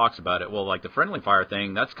nobody talks about it. Well, like the friendly fire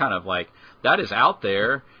thing, that's kind of like, that is out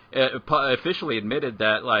there, officially admitted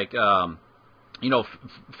that, like, you know,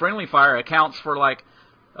 friendly fire accounts for, like,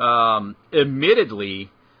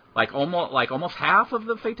 admittedly, like almost half of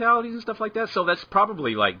the fatalities and stuff like that. So that's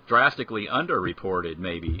probably, like, drastically underreported,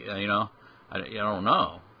 maybe, you know? I don't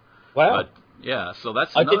know. Wow. But, yeah, so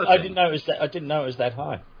that's another thing. I didn't know it was that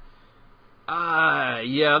high.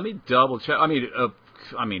 Yeah, let me double check. I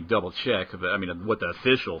mean, double check. But I mean, what the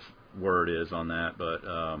official word is on that, but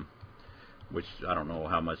which I don't know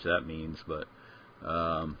how much that means. But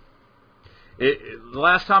the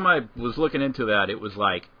last time I was looking into that, it was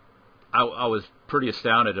like I was pretty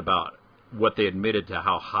astounded about what they admitted to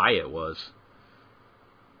how high it was.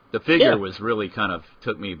 The figure was really kind of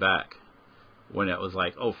took me back when it was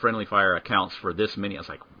like, oh, friendly fire accounts for this many. I was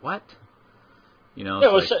like, what? You know,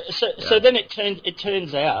 yeah, well, so then it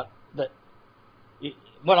turns out that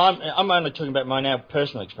when I'm only talking about my now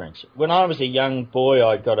personal experience. When I was a young boy,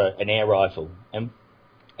 I got an air rifle, and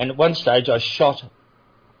at one stage I shot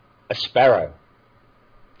a sparrow.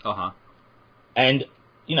 And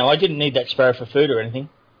you know, I didn't need that sparrow for food or anything.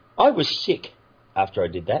 I was sick after I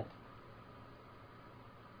did that,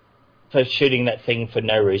 for shooting that thing for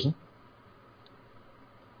no reason.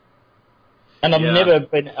 And I've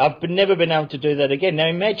never been able to do that again. Now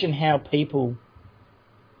imagine how people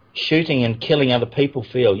shooting and killing other people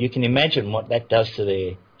feel. You can imagine what that does to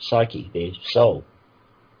their psyche, their soul.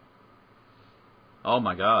 Oh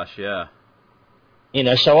my gosh, yeah. You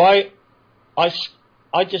know, so I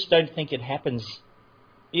just don't think it happens.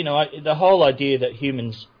 You know, the whole idea that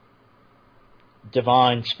humans,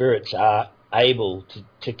 divine spirits, are able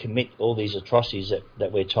to commit all these atrocities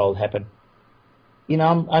that we're told happen. You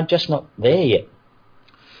know, I'm just not there yet.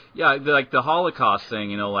 Yeah, like the Holocaust thing,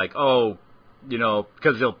 you know, like, oh, you know,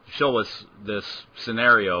 because they'll show us this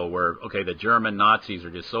scenario where, okay, the German Nazis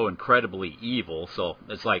are just so incredibly evil, so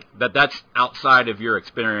it's like, that's outside of your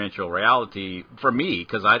experiential reality for me,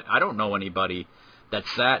 because I don't know anybody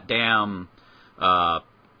that's that damn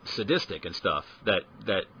sadistic and stuff that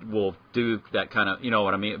will do that kind of, you know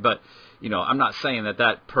what I mean? But, you know, I'm not saying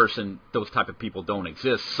that person, those type of people don't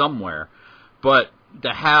exist somewhere, but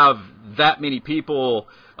to have that many people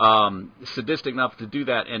sadistic enough to do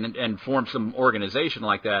that and form some organization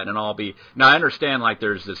like that and all be, now I understand, like,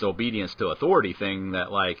 there's this obedience to authority thing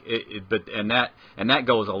that, like, but that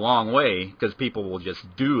goes a long way, because people will just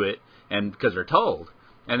do it and because they're told,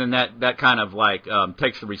 and then that kind of like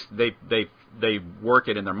takes they work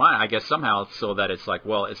it in their mind, I guess, somehow, so that it's like,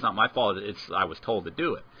 well, it's not my fault, I was told to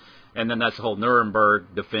do it, and then that's the whole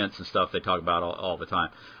Nuremberg defense and stuff they talk about all the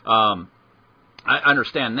time. I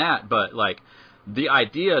understand that, but, like, the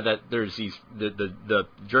idea that there's these the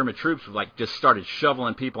German troops, like, just started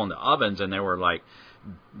shoveling people into ovens, and they were, like,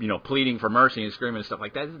 you know, pleading for mercy and screaming and stuff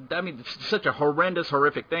like that. I mean, it's such a horrendous,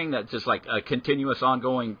 horrific thing that just, like, a continuous,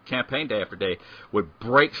 ongoing campaign day after day would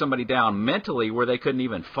break somebody down mentally where they couldn't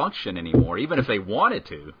even function anymore, even if they wanted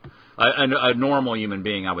to. A normal human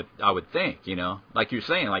being, I would think, you know, like you're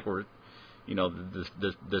saying, like, we're, you know,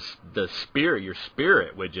 the spirit, your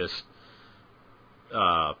spirit would just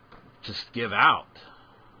give out.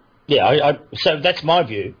 Yeah, so that's my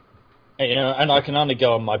view, you know, and I can only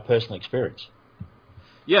go on my personal experience.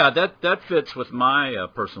 Yeah, that fits with my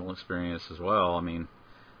personal experience as well. I mean,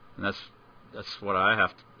 and that's what I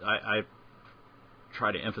have to. I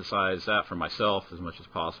try to emphasize that for myself as much as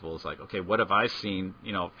possible. It's like, okay, what have I seen,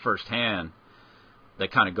 you know, firsthand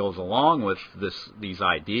that kind of goes along with these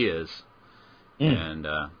ideas, and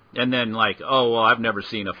then, like, oh, well, I've never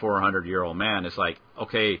seen a 400-year-old man. It's like,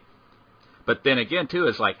 okay, but then again, too,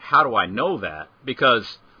 it's like, how do I know that?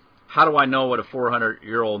 Because how do I know what a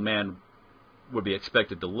 400-year-old man would be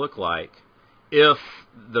expected to look like if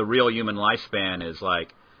the real human lifespan is,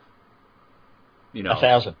 like, you know,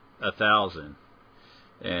 1,000. 1,000,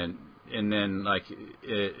 and then like,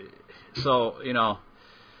 so you know,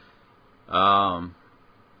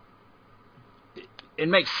 it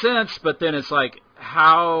makes sense, but then it's like,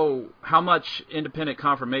 how much independent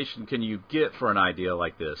confirmation can you get for an idea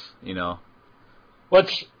like this? You know,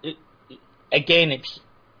 it's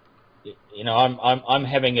you know, I'm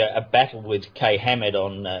having a battle with Kay Hammett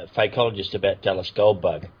on Fakeologist about Dallas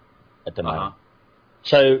Goldbug at the moment.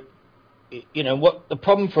 So, you know, what the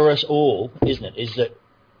problem for us all, isn't it, is that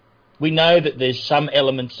we know that there's some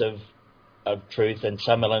elements of truth and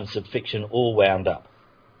some elements of fiction all wound up.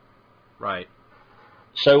 Right.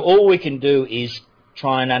 So all we can do is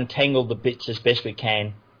try and untangle the bits as best we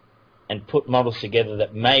can and put models together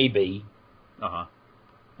that may be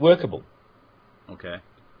workable. Okay.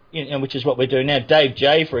 You know, which is what we're doing now. Dave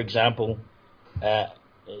J, for example,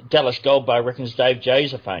 Dallas Goldbar reckons Dave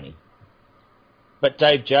J's a phony. But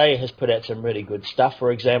Dave J has put out some really good stuff.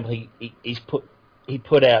 For example, he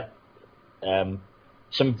put out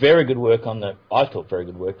some very good work on I thought very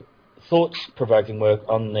good work, thoughts-provoking work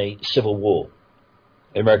on the Civil War,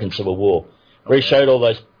 the American Civil War, where he showed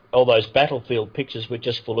all those battlefield pictures were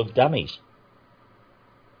just full of dummies.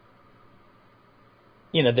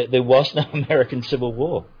 You know, there was no American Civil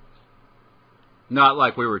War. Not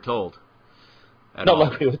like we were told. Not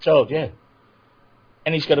like we were told, yeah.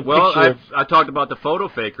 And he's got a picture. I talked about the photo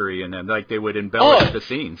fakery, and then like they would embellish the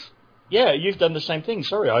scenes. Yeah, you've done the same thing.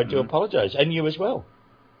 Sorry, I do apologise, and you as well.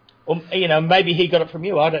 Or, you know, maybe he got it from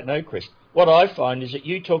you. I don't know, Chris. What I find is that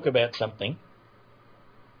you talk about something,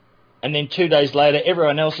 and then 2 days later,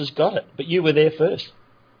 everyone else has got it, but you were there first.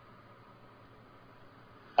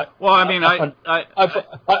 I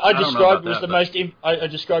described you as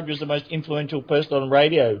the most influential person on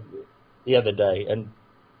radio the other day, and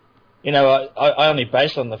you know, I only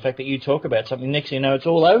based on the fact that you talk about something. Next thing you know, it's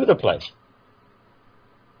all over the place.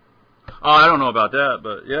 Oh, I don't know about that,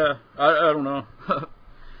 but yeah, I don't know.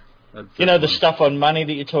 You know, the stuff on money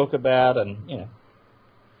that you talk about, and you know.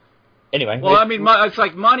 Anyway. Well, I mean, it's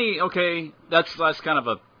like money. Okay, that's kind of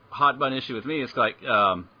a hot button issue with me. It's like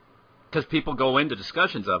because people go into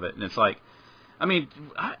discussions of it, and it's like, I mean,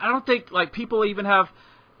 I don't think like people even have.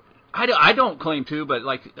 I don't claim to, but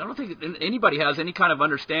like I don't think anybody has any kind of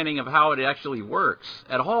understanding of how it actually works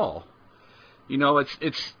at all. You know, it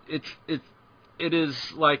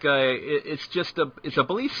is like it's a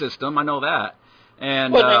belief system. I know that,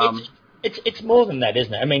 and it's more than that,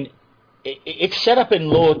 isn't it? I mean, it's set up in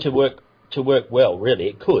law to work well. Really,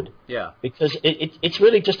 it could. Yeah. Because it's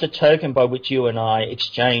really just a token by which you and I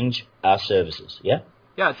exchange our services. Yeah.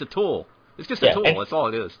 Yeah, it's a tool. It's just a tool. That's all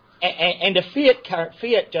it is. And a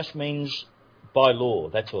fiat just means by law.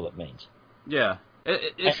 That's all it means. Yeah.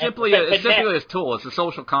 It's simply a tool. It's a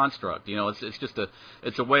social construct. You know, it's just a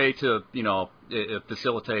way to, you know,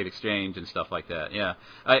 facilitate exchange and stuff like that. Yeah.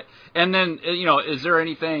 And then, you know, is there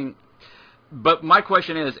anything? But my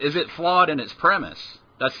question is it flawed in its premise?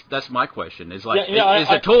 That's my question. Is like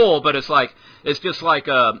it's a tool, but it's like it's just like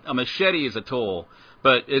a machete is a tool,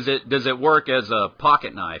 but does it work as a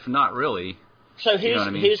pocket knife? Not really. So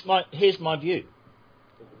here's my view,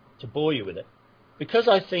 to bore you with it, because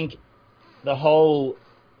I think the whole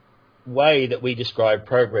way that we describe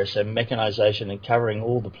progress and mechanisation and covering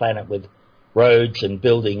all the planet with roads and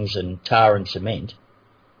buildings and tar and cement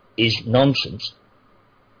is nonsense,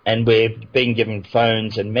 and we're being given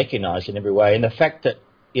phones and mechanised in every way. And the fact that,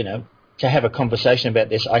 you know, to have a conversation about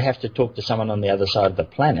this, I have to talk to someone on the other side of the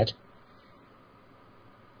planet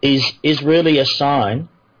is really a sign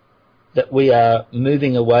that we are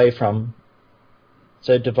moving away from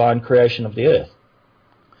the divine creation of the earth.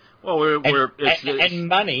 Well, and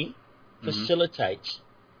money facilitates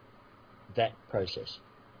that process.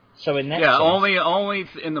 So in that sense, only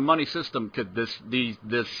in the money system could this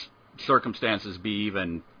circumstances be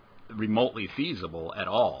even remotely feasible at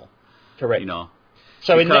all. Correct. You know.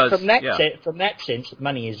 So from that sense,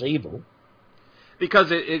 money is evil.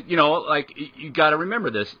 Because it you know, like you got to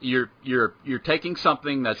remember this. You're taking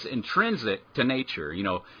something that's intrinsic to nature. You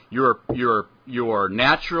know, your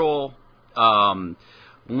natural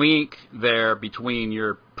link there between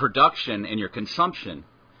your production and your consumption.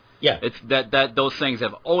 Yeah. It's that those things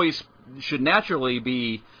have always should naturally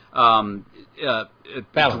be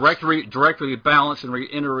directly balanced and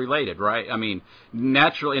interrelated, right? I mean, in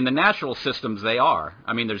the natural systems they are.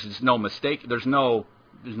 I mean, there's just no mistake. There's no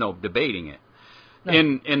debating it. No.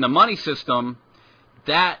 In the money system,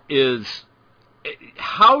 that is.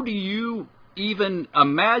 How do you even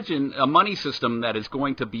imagine a money system that is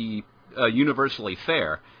going to be universally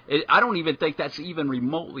fair? I don't even think that's even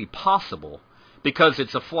remotely possible because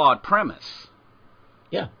it's a flawed premise.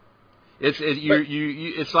 Yeah.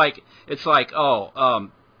 It's like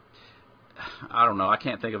I don't know. I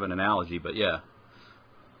can't think of an analogy, but yeah.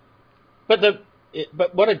 But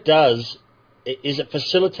what it does is it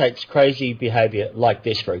facilitates crazy behaviour like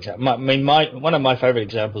this, for example. One of my favourite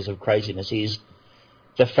examples of craziness is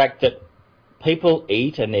the fact that people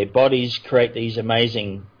eat and their bodies create these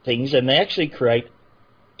amazing things, and they actually create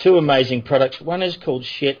two amazing products. One is called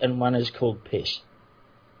shit and one is called piss.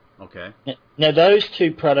 Okay. Now those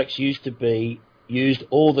two products used to be used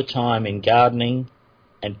all the time in gardening,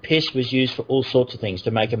 and piss was used for all sorts of things,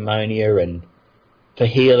 to make ammonia and for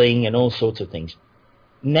healing and all sorts of things.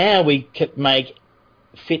 Now we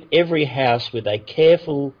fit every house with a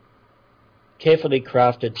carefully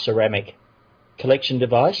crafted ceramic collection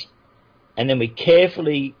device, and then we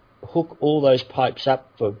carefully hook all those pipes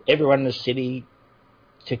up for everyone in the city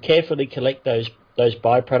to carefully collect those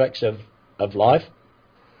byproducts of life,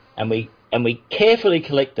 and we carefully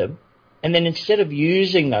collect them, and then instead of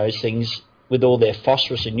using those things with all their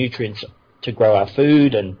phosphorus and nutrients to grow our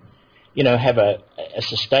food and have a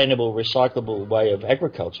sustainable, recyclable way of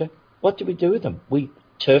agriculture, what do we do with them? We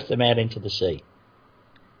turf them out into the sea.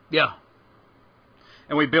 Yeah.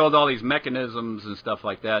 And we build all these mechanisms and stuff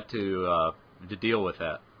like that to deal with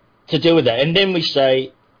that. To deal with that, and then we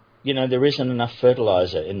say, there isn't enough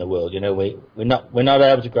fertilizer in the world. We're not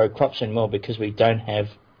able to grow crops anymore because we don't have,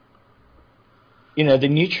 the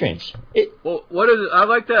nutrients. Well, what is it? I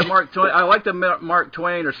like that Mark Twain. I like the Mark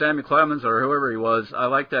Twain or Samuel Clemens or whoever he was. I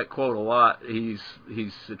like that quote a lot. He's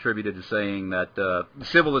attributed to saying that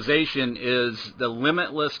civilization is the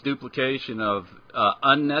limitless duplication of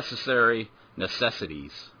unnecessary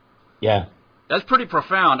necessities. Yeah. That's pretty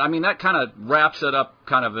profound. I mean, that kind of wraps it up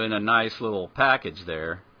kind of in a nice little package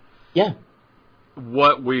there. Yeah.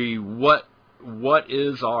 What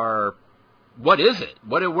is it?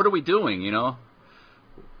 What are we doing,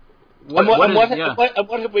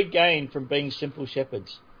 What have we gained from being simple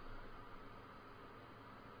shepherds?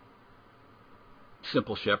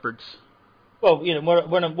 Simple shepherds? Well,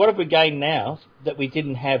 what have we gained now that we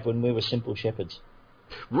didn't have when we were simple shepherds?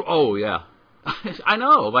 Oh, yeah. I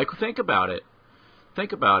know. Like, think about it.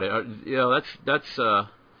 That's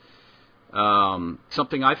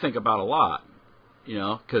something I think about a lot,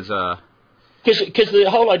 because the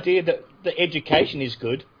whole idea that the education is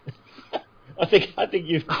good. I think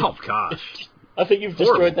you've. Oh gosh. I think you've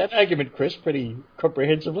destroyed that argument, Chris, pretty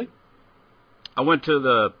comprehensively. I went to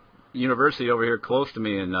the university over here close to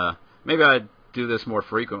me, and maybe I'd do this more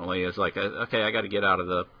frequently. It's like, okay, I got to get out of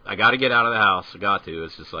the house. I got to.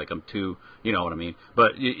 It's just like I'm too, you know what I mean.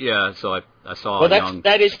 But yeah, so I saw. Well,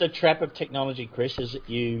 that is the trap of technology, Chris. Is that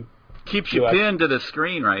keeps you pinned to the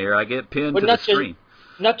screen right here. I get pinned to the screen.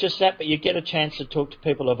 Not just that, but you get a chance to talk to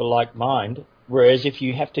people of a like mind. Whereas if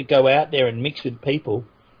you have to go out there and mix with people,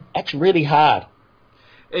 that's really hard.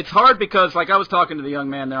 It's hard because, like, I was talking to the young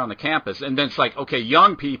man there on the campus, and then it's like, okay,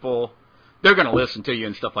 young people, they're going to listen to you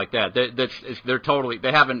and stuff like that.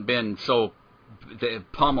 They haven't been so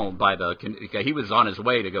pummeled by he was on his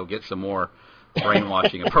way to go get some more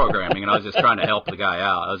brainwashing and programming, and I was just trying to help the guy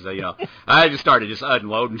out. I just started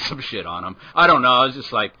unloading some shit on him. I don't know. I was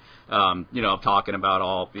just like, talking about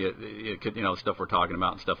all stuff we're talking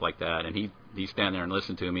about and stuff like that, and he's standing there and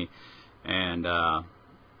listening to me, and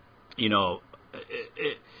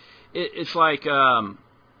it's like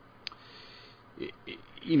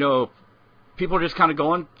people are just kind of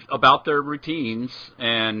going about their routines,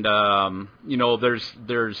 and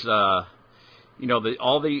there's all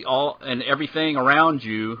and everything around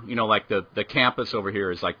you, like the campus over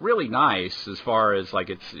here is like really nice as far as like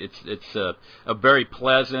it's a very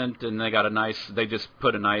pleasant, and they just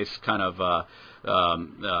put a nice kind of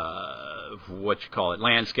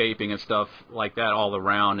landscaping and stuff like that all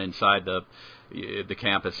around inside the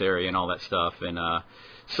campus area and all that stuff, and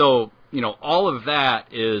so all of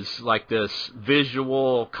that is like this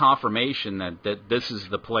visual confirmation that this is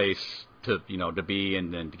the place to be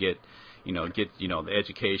and then to get the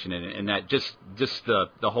education and that just the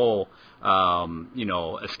whole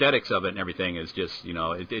aesthetics of it and everything is just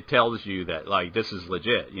it tells you that like this is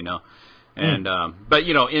legit and but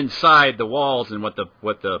inside the walls and what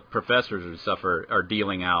the professors and stuff are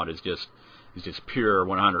dealing out is just pure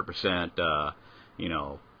 100%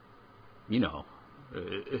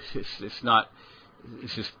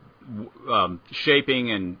 it's just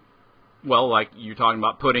shaping and like you're talking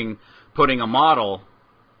about putting a model,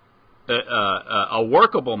 a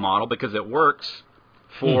workable model, because it works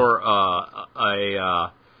for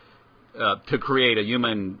to create a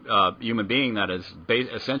human being that is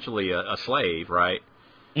essentially a slave, right?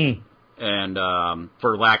 And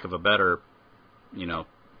for lack of a better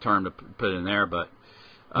term to put in there, but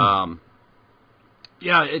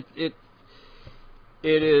yeah, it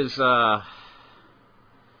is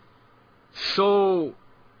so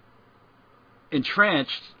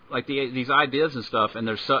entrenched, like these ideas and stuff, and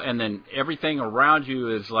and then everything around you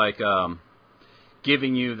is like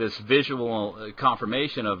giving you this visual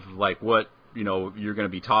confirmation of like what you're going to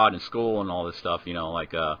be taught in school and all this stuff,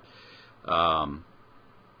 like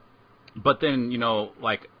but then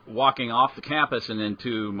like walking off the campus and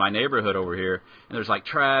into my neighborhood over here, and there's like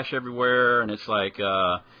trash everywhere, and it's like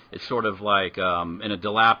it's sort of like in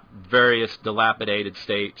a various dilapidated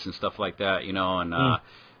states and stuff like that, and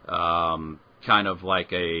kind of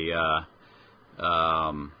like a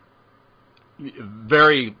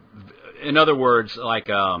very, in other words, like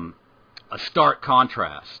a stark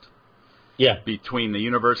contrast. Yeah. Between the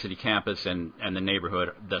university campus and the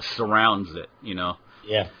neighborhood that surrounds it,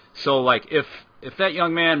 Yeah. So like if that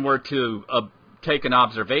young man were to take an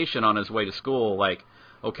observation on his way to school, like,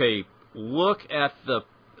 okay, look at the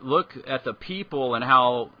people and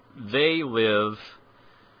how they live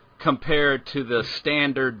compared to the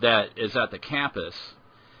standard that is at the campus,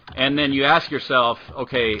 and then you ask yourself,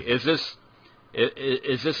 okay, is this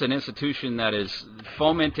an institution that is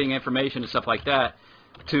fomenting information and stuff like that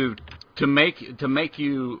to make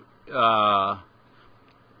you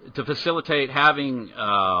to facilitate having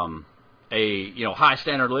a high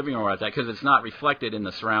standard of living or like that, because it's not reflected in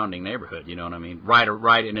the surrounding neighborhood, you know what I mean?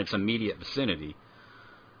 Right in its immediate vicinity.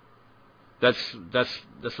 That's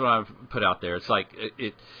what I've put out there. It's like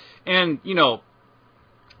it and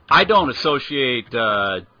I don't associate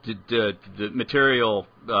the material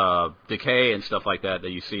decay and stuff like that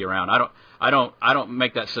you see around. I don't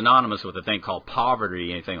make that synonymous with a thing called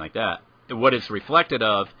poverty or anything like that. What it's reflected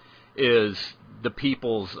of is the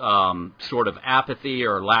people's sort of apathy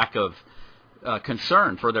or lack of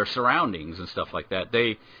concern for their surroundings and stuff like that.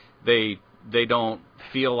 They don't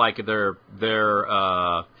feel like it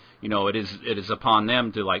is upon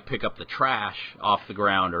them to like pick up the trash off the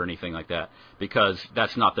ground or anything like that, because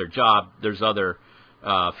that's not their job. There's other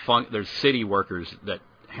there's city workers that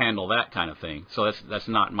handle that kind of thing. So that's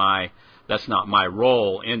not my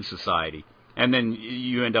role in society. And then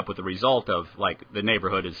you end up with the result of like the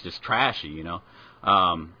neighborhood is just trashy,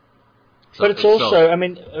 But it's also,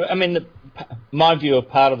 my view of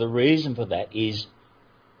part of the reason for that is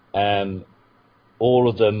all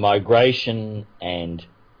of the migration and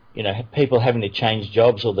people having to change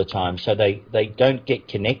jobs all the time, so they don't get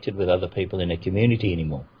connected with other people in a community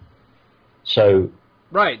anymore. So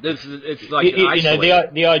right, it's like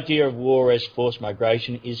the idea of war as forced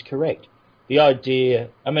migration is correct. The idea,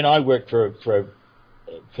 I work for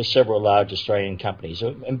several large Australian companies,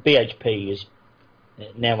 and BHP is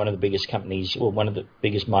now one of the biggest companies, or one of the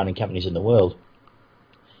biggest mining companies in the world.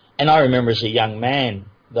 And I remember as a young man,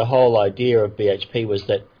 the whole idea of BHP was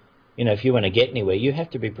that, if you want to get anywhere, you have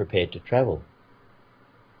to be prepared to travel.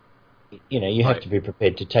 You have to be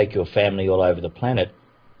prepared to take your family all over the planet.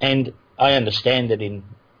 And I understand that in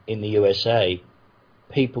the USA,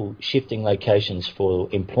 people shifting locations for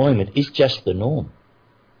employment is just the norm.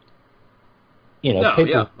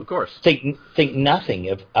 People of course. think nothing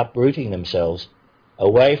of uprooting themselves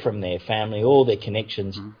away from their family, all their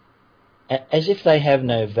connections, as if they have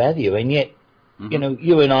no value. And yet,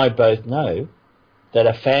 you and I both know that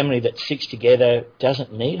a family that sticks together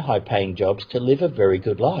doesn't need high-paying jobs to live a very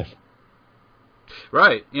good life.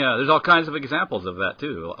 Right. Yeah. There's all kinds of examples of that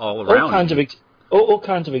too, all around. All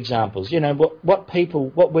kinds of examples.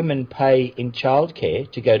 What women pay in childcare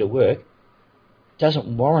to go to work doesn't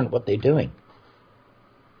warrant what they're doing.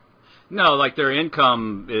 No, like their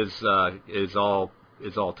income is all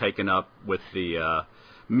taken up with the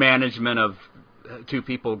management of two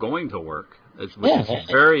people going to work, which is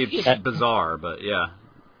very bizarre. But yeah,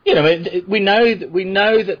 we know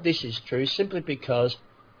that this is true simply because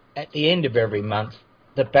at the end of every month,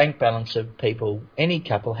 the bank balance of any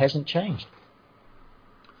couple hasn't changed.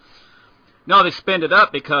 No, they spend it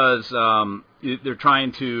up because they're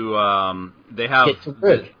trying to they have get to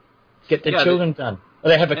work, get their children done. Or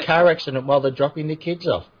they have a car accident while they're dropping the kids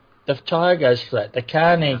off. The tyre goes flat. The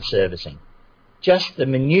car needs servicing. Just the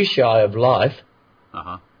minutiae of life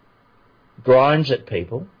grinds at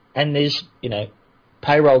people. And there's,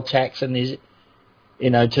 payroll tax, and there's,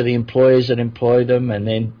 to the employers that employ them, and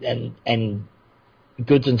then and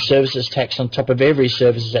goods and services tax on top of every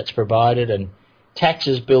service that's provided, and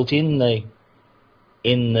taxes built in the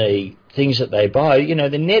things that they buy.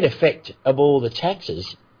 The net effect of all the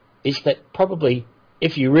taxes is that probably,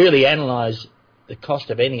 if you really analyse the cost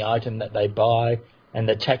of any item that they buy and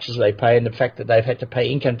the taxes they pay and the fact that they've had to pay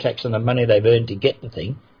income tax on the money they've earned to get the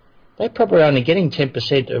thing, they're probably only getting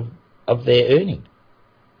 10% of their earning.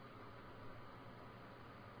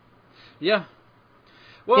 Yeah.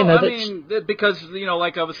 Well, You know, I mean, because, you know,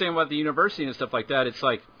 like I was saying about the university and stuff like that, it's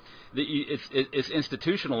like it's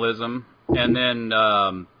institutionalism, and then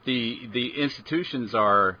the institutions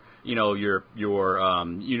are, you know, your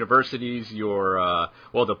universities, your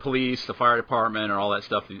the police, the fire department, or all that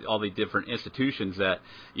stuff, all the different institutions that,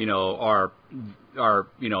 you know, are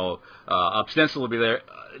you know, ostensibly there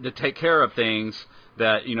to take care of things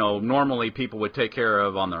that, you know, normally people would take care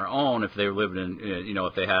of on their own if they lived in, you know,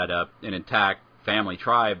 if they had an intact family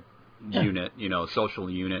tribe unit, you know, social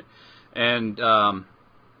unit, and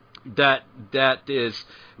that is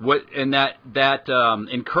what, and that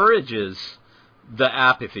encourages the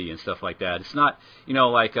apathy and stuff like that. It's not, you know,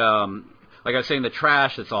 like I was saying, the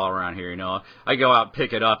trash that's all around here, you know, I go out and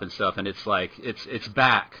pick it up and stuff, and it's like it's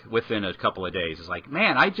back within a couple of days. It's like,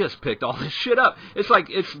 man, I just picked all this shit up. It's like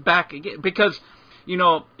it's back again because, you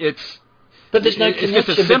know, but there's no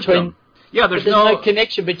connection between. Yeah, there's no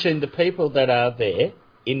connection between the people that are there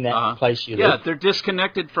in that place you live. Yeah, they're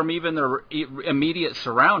disconnected from even their immediate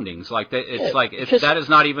surroundings. Like that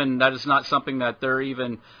is not something that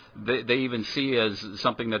they even see as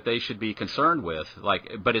something that they should be concerned with.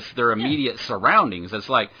 Like, but it's their immediate surroundings. It's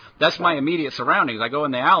like, that's my immediate surroundings. I go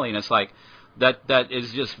in the alley and it's like that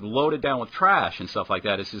is just loaded down with trash and stuff like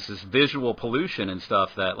that. It's just this visual pollution and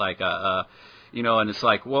stuff that, like, you know, and it's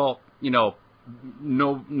like, well, you know,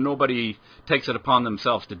 nobody takes it upon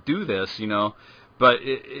themselves to do this, you know, but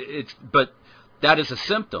but that is a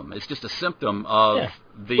symptom. It's just a symptom of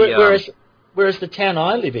the. Whereas the town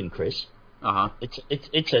I live in, Chris,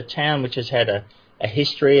 it's a town which has had a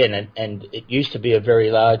history, and it used to be a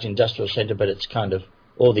very large industrial centre, but it's kind of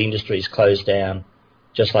all the industries closed down,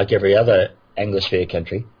 just like every other Anglosphere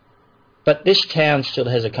country. But this town still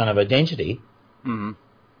has a kind of identity, and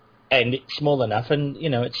it's small enough, and you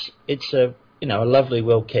know, it's a, you know, a lovely,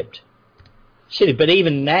 well-kept city. But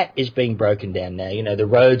even that is being broken down now. You know, the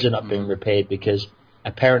roads are not being repaired because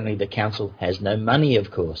apparently the council has no money,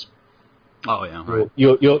 of course. Oh, yeah, right.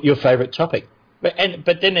 Your favourite topic. But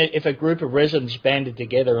then if a group of residents banded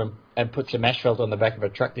together and put some asphalt on the back of a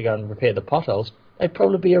truck to go and repair the potholes, they'd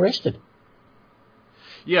probably be arrested.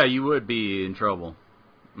 Yeah, you would be in trouble.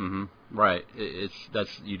 Right.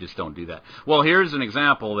 You just don't do that. Well, here's an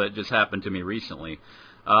example that just happened to me recently.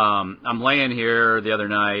 I'm laying here the other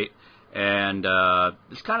night, and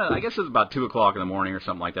it's kind of, I guess it was about 2 o'clock in the morning or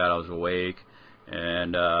something like that. I was awake,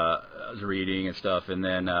 and I was reading and stuff, and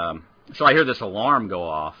then so I hear this alarm go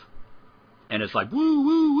off, and it's like, woo,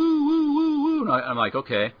 woo, woo, woo, woo, woo, and I'm like,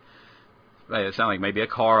 okay. It sounded like maybe a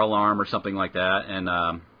car alarm or something like that,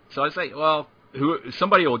 and so I say, well,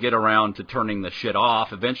 somebody will get around to turning the shit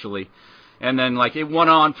off eventually, and then, like, it went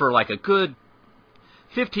on for like a good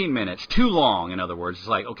 15 minutes, too long, in other words. It's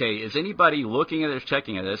like, okay, is anybody looking at this,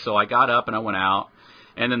 checking at this? So I got up and I went out,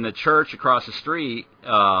 and then the church across the street,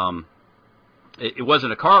 it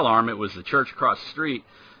wasn't a car alarm, it was the church across the street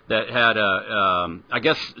that had I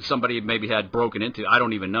guess somebody maybe had broken into, I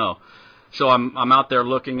don't even know. So I'm out there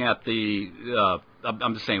looking at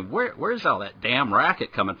I'm just saying, where's all that damn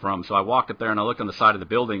racket coming from? So I walked up there and I looked on the side of the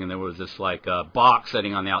building, and there was this, like, box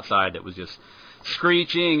sitting on the outside that was just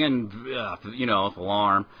screeching and, you know,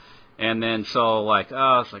 alarm. And then so, like,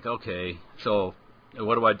 it's like, okay, so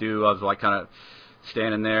what do I do? I was, like, kind of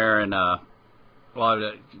standing there, and I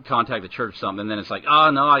contact the church or something, and then it's like,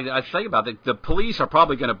 oh, no, I think about it. The police are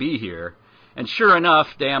probably going to be here. And sure enough,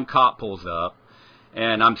 damn cop pulls up,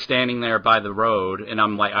 and I'm standing there by the road, and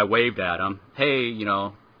I'm like, I waved at him. Hey, you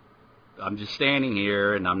know, I'm just standing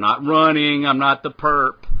here, and I'm not running. I'm not the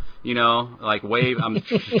perp. You know, like, wave. I'm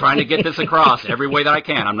trying to get this across every way that I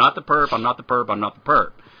can. I'm not the perp. I'm not the perp. I'm not the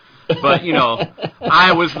perp. But, you know,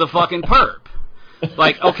 I was the fucking perp.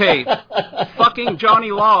 Like, okay, fucking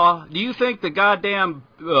Johnny Law, do you think the goddamn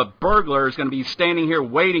burglar is going to be standing here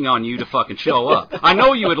waiting on you to fucking show up? I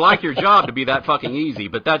know you would like your job to be that fucking easy,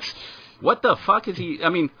 but that's... What the fuck is he? I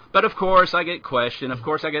mean, but of course I get questioned. Of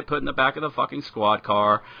course I get put in the back of the fucking squad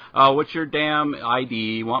car. What's your damn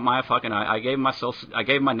ID? You want my fucking? I gave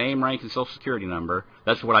my name, rank, and social security number.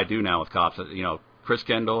 That's what I do now with cops. You know, Chris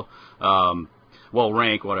Kendall. Well,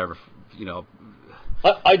 rank, whatever. You know.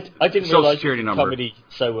 I didn't realize you did comedy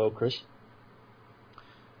so well, Chris.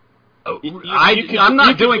 I'm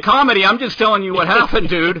not doing comedy. I'm just telling you what happened,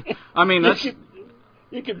 dude. I mean, that's.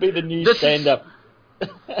 You could be the new stand-up.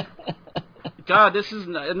 God, this is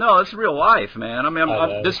it's real life, man. I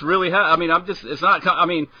mean, this really. I mean, I'm just. It's not. I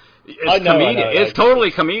mean, it's comedic. It's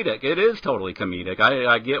totally comedic. It is totally comedic.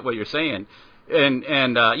 I get what you're saying, and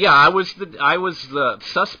yeah, I was the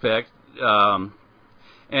suspect, and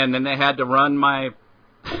then they had to run my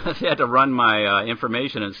they had to run my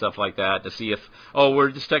information and stuff like that to see if,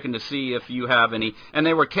 we're just checking to see if you have any, and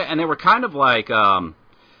they were kind of like we've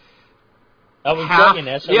half, got you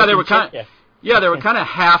now, so yeah, we they can were kind check of, yeah, they were kind of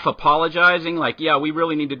half apologizing, like, yeah, we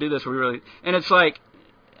really need to do this, and it's like,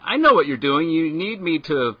 I know what you're doing. You need me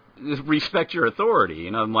to respect your authority,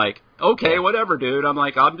 and I'm like, okay, whatever, dude. I'm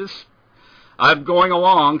like, I'm going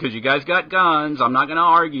along because you guys got guns. I'm not going to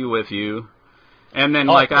argue with you. And then,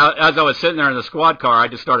 as I was sitting there in the squad car, I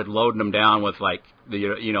just started loading them down with, like,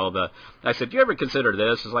 I said, do you ever consider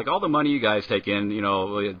this? It's like all the money you guys take in,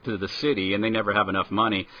 to the city, and they never have enough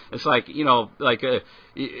money. It's like,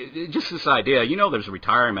 just this idea, there's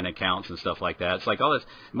retirement accounts and stuff like that. It's like all this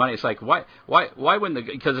money. It's like, why wouldn't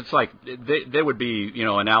because it's like, they would be,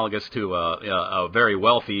 analogous to a very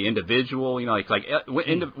wealthy individual,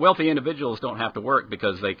 wealthy individuals don't have to work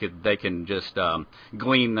because they can just,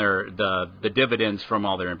 glean the dividends from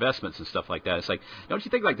all their investments and stuff like that. It's like, don't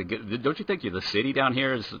you think the city down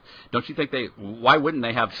here don't you think why wouldn't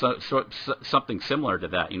they have something similar to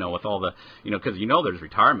that, with all the, because there's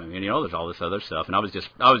retirement, there's all this other stuff, and I was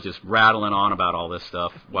just rattling on about all this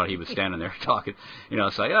stuff while he was standing there talking,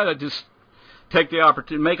 so just take the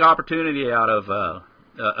opportunity, make opportunity out of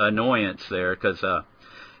annoyance there, because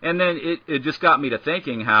and then it just got me to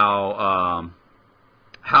thinking how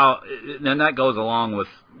and that goes along with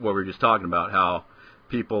what we were just talking about, how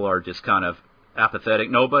people are just kind of apathetic.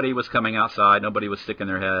 Nobody was coming outside. Nobody was sticking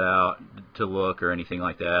their head out to look or anything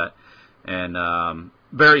like that. And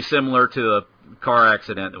very similar to a car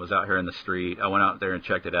accident that was out here in the street. I went out there and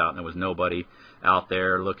checked it out, and there was nobody out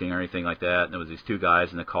there looking or anything like that. And there was these two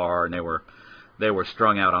guys in the car, and they were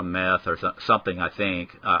strung out on meth or something, I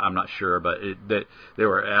think. I'm not sure, but they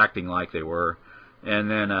were acting like they were. And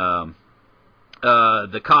then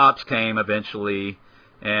the cops came eventually.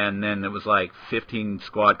 And then it was like 15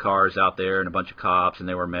 squad cars out there and a bunch of cops, and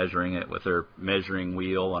they were measuring it with their measuring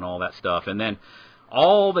wheel and all that stuff. And then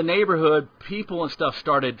all the neighborhood people and stuff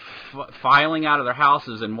started filing out of their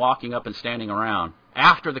houses and walking up and standing around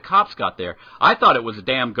after the cops got there. I thought it was a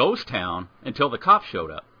damn ghost town until the cops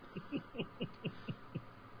showed up.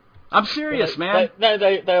 I'm serious, man.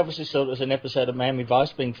 They obviously thought it was an episode of Miami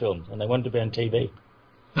Vice being filmed, and they wanted to be on TV.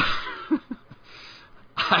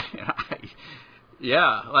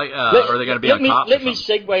 Yeah, like, are they going to be on cops? Let me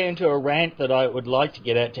segue into a rant that I would like to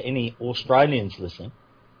get out to any Australians listening.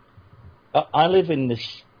 I live in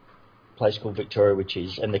this place called Victoria,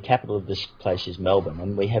 and the capital of this place is Melbourne,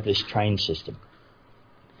 and we have this train system.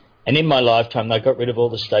 And in my lifetime, they got rid of all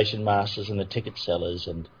the station masters and the ticket sellers,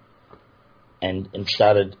 and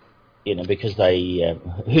started, because they,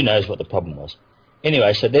 who knows what the problem was.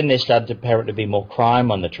 Anyway, so then there started to apparently be more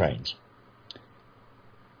crime on the trains.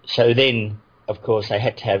 So then, of course, they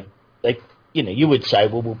had to have, you would say,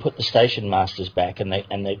 well, we'll put the station masters back, and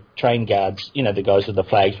the train guards, the guys with the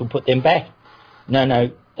flags, we'll put them back.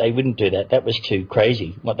 No, they wouldn't do that. That was too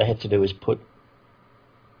crazy. What they had to do was put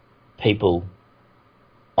people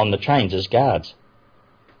on the trains as guards.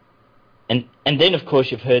 And then, of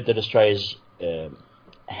course, you've heard that Australia's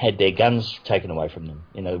had their guns taken away from them.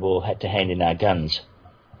 We all had to hand in our guns.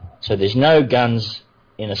 So there's no guns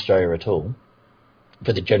in Australia at all.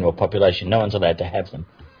 For the general population, no one's allowed to have them.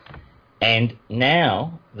 And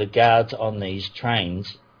now the guards on these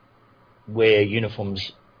trains wear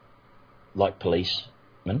uniforms like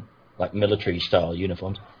policemen, like military-style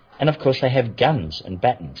uniforms, and of course they have guns and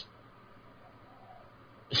batons.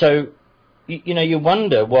 So, you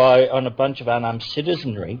wonder why on a bunch of unarmed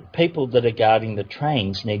citizenry, people that are guarding the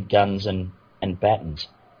trains need guns and batons.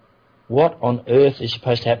 What on earth is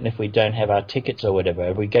supposed to happen if we don't have our tickets or whatever?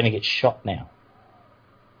 Are we going to get shot now?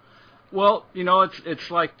 Well,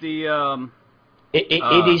 it's like the...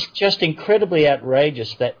 It is just incredibly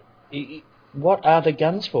outrageous that... What are the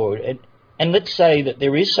guns for? And let's say that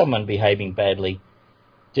there is someone behaving badly.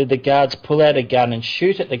 Do the guards pull out a gun and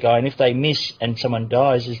shoot at the guy? And if they miss and someone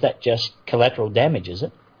dies, is that just collateral damage, is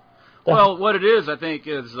it? Well, what it is, I think,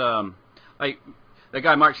 is... like the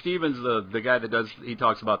guy, Mark Stevens, the guy that he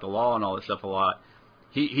talks about the law and all this stuff a lot.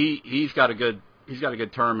 He's got a good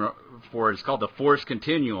term for it. It's called the force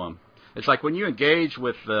continuum. It's like when you engage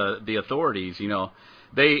with the authorities,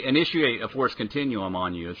 they initiate a force continuum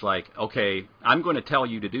on you. It's like, okay, I'm going to tell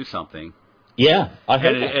you to do something. Yeah, I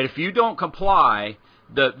heard that. And if you don't comply,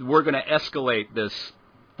 we're going to escalate this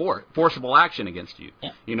forcible action against you.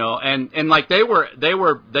 Yeah. And like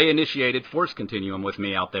they initiated force continuum with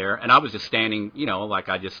me out there, and I was just standing, like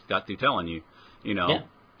I just got through telling you, Yeah.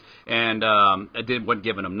 And I wasn't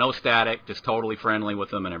giving them no static, just totally friendly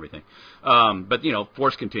with them and everything. But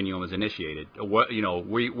force continuum is initiated.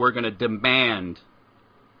 We're going to demand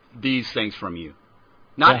these things from you.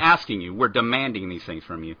 Not asking you. We're demanding these things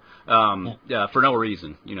from you for no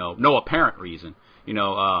reason, no apparent reason,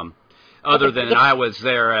 other than I was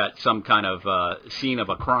there at some kind of scene of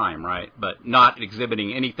a crime, right? But not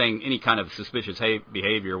exhibiting any kind of suspicious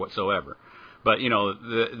behavior whatsoever. But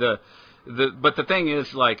but the thing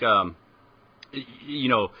is, like,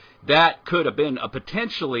 that could have been a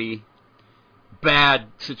potentially bad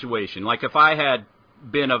situation. Like if I had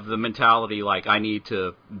been of the mentality like I need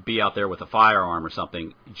to be out there with a firearm or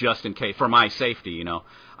something just in case for my safety,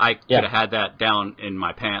 I could have had that down in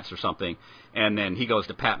my pants or something, and then he goes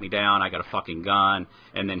to pat me down, I got a fucking gun,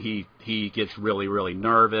 and then he gets really, really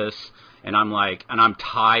nervous, and I'm like, and I'm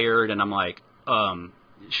tired, and I'm like,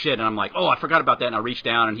 shit, and I'm like, oh, I forgot about that, and I reach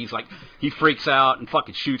down, and he's like, he freaks out and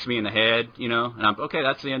fucking shoots me in the head, and I'm okay,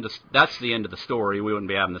 that's the end of the story. We wouldn't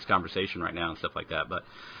be having this conversation right now and stuff like that, but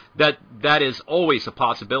that is always a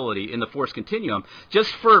possibility in the force continuum,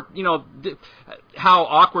 just for how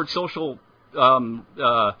awkward social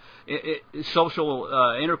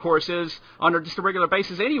intercourse is on just a regular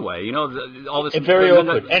basis anyway. All this very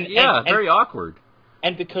awkward, very awkward.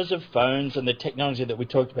 And because of phones and the technology that we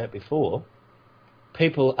talked about before,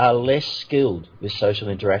 people are less skilled with social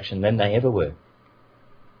interaction than they ever were.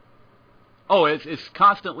 Oh, it's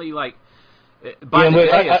constantly like.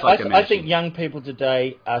 I think young people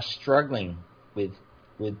today are struggling with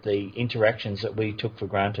the interactions that we took for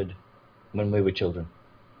granted when we were children.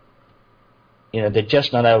 They're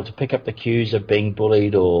just not able to pick up the cues of being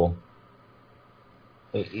bullied, or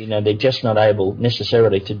they're just not able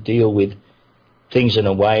necessarily to deal with things in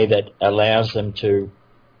a way that allows them to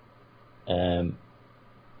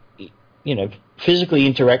physically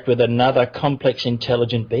interact with another complex,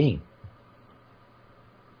 intelligent being.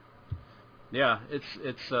 Yeah,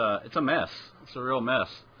 it's a mess. It's a real mess.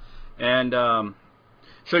 And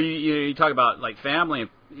so you talk about like family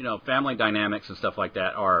dynamics and stuff like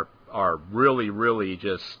that are really, really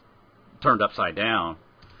just turned upside down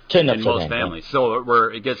in most families. Yeah. So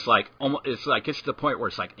where it gets like almost, gets to the point where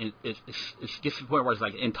it's like it gets to the point where it's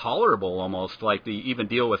like intolerable almost, like to even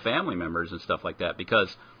deal with family members and stuff like that,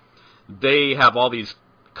 because they have all these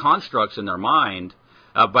constructs in their mind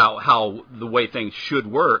about how the way things should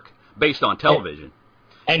work based on television.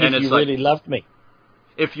 And if you really loved me.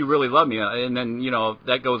 If you really love me, and then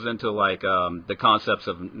that goes into like the concepts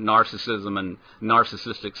of narcissism and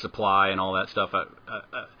narcissistic supply and all that stuff.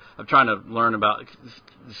 I'm trying to learn about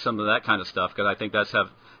some of that kind of stuff because I think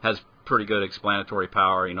has pretty good explanatory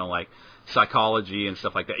power. Like psychology and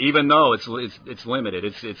stuff like that. Even though it's limited,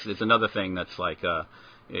 it's another thing that's like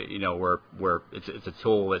where it's a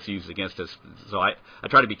tool that's used against us. So I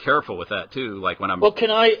try to be careful with that too. Like when I'm looking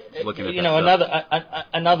at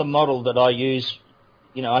another model that I use.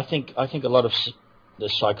 I think a lot of the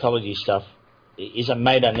psychology stuff is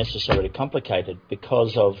made unnecessarily complicated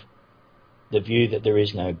because of the view that there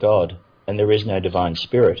is no God and there is no divine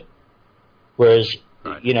spirit. Whereas,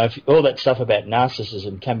 right. If all that stuff about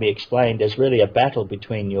narcissism can be explained as really a battle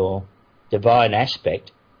between your divine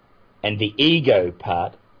aspect and the ego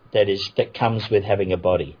part that comes with having a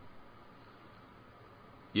body.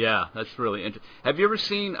 Yeah, that's really interesting. Have you ever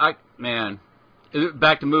seen?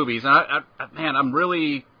 Back to movies, and I'm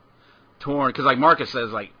really torn because like Marcus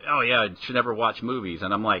says, like, oh yeah, you should never watch movies,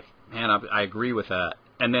 and I'm like, man, I agree with that.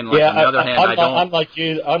 And then like on the other hand, I don't. I'm like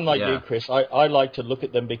you, Chris. I like to look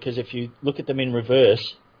at them because if you look at them in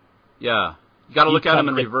reverse, you got to look at them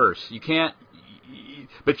in reverse. You can't,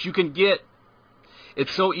 but you can get.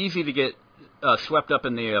 It's so easy to get swept up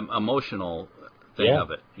in the emotional thing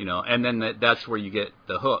of it, and then that's where you get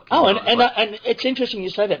the hook. And it's interesting you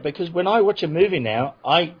say that because when I watch a movie now,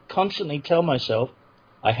 I constantly tell myself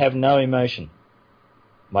I have no emotion.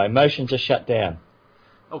 My emotions are shut down.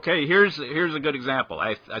 Okay, here's a good example.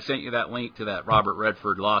 I sent you that link to that Robert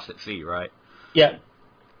Redford Lost at Sea, right? Yeah.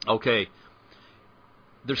 Okay.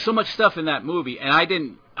 There's so much stuff in that movie, and I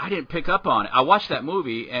didn't pick up on it. I watched that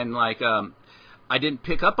movie, and like I didn't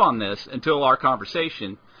pick up on this until our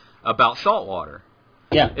conversation about saltwater.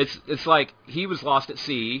 Yeah. It's like he was lost at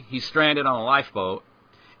sea. He's stranded on a lifeboat,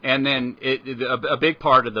 and then a big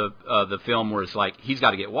part of the film was like he's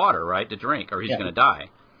got to get water, right, to drink, or he's going to die.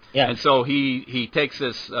 Yeah. And so he takes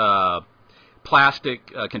this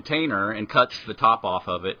plastic container and cuts the top off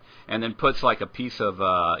of it, and then puts like a piece of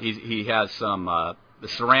he has some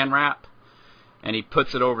saran wrap. And he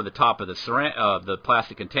puts it over the top of the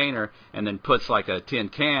plastic container, and then puts like a tin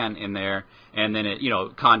can in there, and then it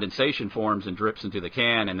condensation forms and drips into the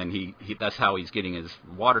can, and then he that's how he's getting his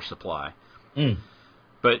water supply. Mm.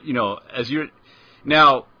 But as you're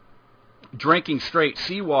now drinking straight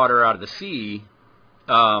seawater out of the sea,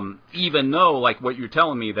 even though, like what you're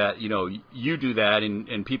telling me that, you do that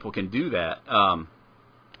and people can do that,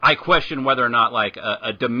 I question whether or not like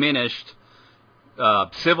a diminished,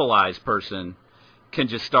 civilized person can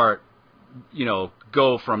just start,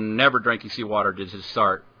 go from never drinking seawater to just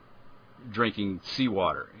start drinking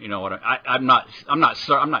seawater. You know what? I'm not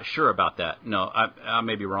sure about that. No, I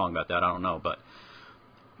may be wrong about that. I don't know,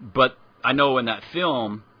 but I know in that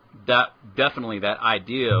film that definitely that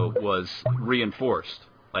idea was reinforced.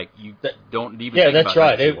 Like you don't even think about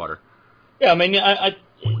drinking seawater. Yeah, I mean,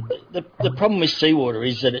 the problem with seawater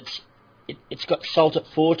is that it's got salt at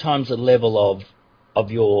 4 times the level of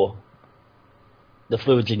the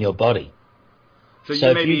fluids in your body. So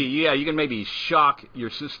you can maybe shock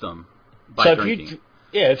your system by drinking.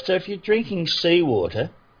 If you're drinking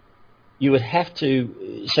seawater, you would have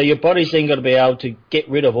to. So your body's then got to be able to get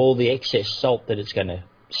rid of all the excess salt that it's going to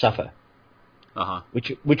suffer.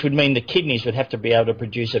 Which would mean the kidneys would have to be able to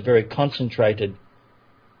produce a very concentrated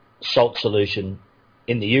salt solution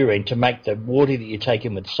in the urine to make the water that you take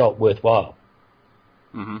in with salt worthwhile.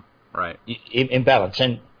 Mm-hmm. Right. In balance,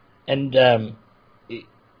 and I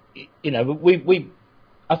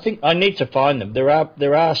think I need to find them.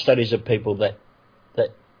 There are studies of people that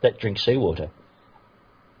drink seawater,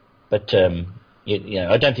 but I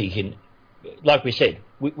don't think you can. Like we said,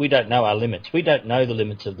 we don't know our limits. We don't know the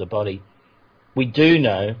limits of the body. We do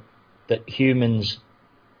know that humans,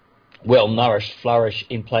 well-nourished, flourish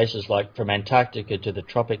in places like from Antarctica to the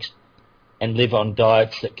tropics and live on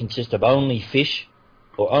diets that consist of only fish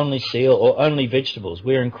or only seal or only vegetables.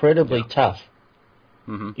 We're incredibly tough.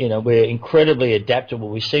 Mm-hmm. We're incredibly adaptable.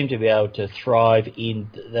 We seem to be able to thrive in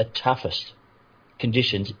the toughest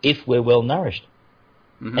conditions if we're well-nourished.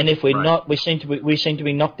 Mm-hmm. And if we're not, we seem to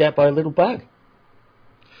be knocked out by a little bug.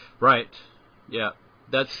 Right. Yeah.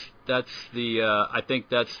 That's the I think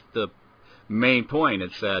that's the main point.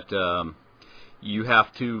 It's that you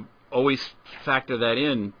have to always factor that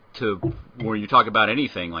in to when you talk about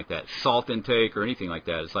anything like that, salt intake or anything like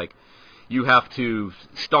that. It's like you have to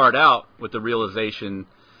start out with the realization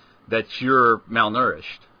that you're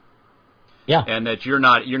malnourished. Yeah. And that your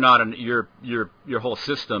whole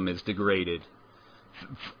system is degraded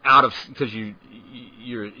because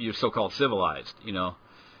you're so-called civilized,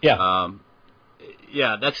 Yeah.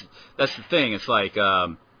 Yeah, that's the thing. It's like,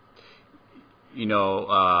 so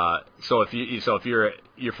if you're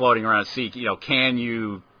floating around at sea, can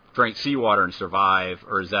you drink seawater and survive,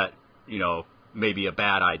 or is that, maybe a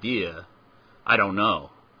bad idea? I don't know.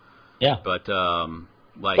 Yeah. But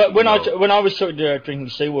when I was drinking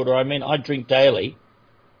seawater, I mean I drink daily,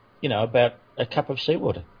 about a cup of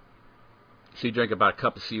seawater. So you drink about a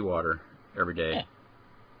cup of seawater every day? Yeah.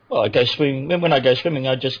 Well, I go swimming. When I go swimming,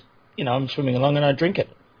 I just, I'm swimming along and I drink it.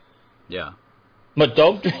 Yeah. My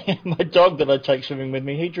dog that I take swimming with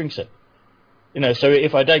me, he drinks it. So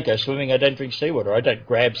if I don't go swimming, I don't drink seawater. I don't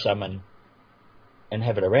grab some and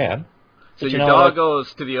have it around. So your dog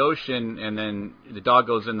goes to the ocean, and then the dog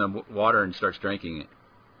goes in the water and starts drinking it.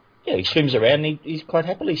 Yeah, he swims around, and he quite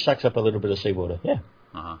happily sucks up a little bit of seawater. Yeah.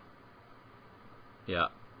 Uh-huh. Yeah.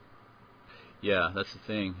 Yeah, that's the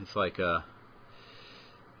thing. It's like,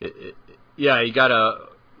 you got to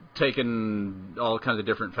take in all kinds of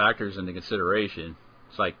different factors into consideration.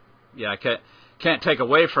 It's like, I can't take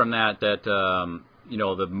away from that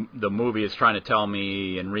the movie is trying to tell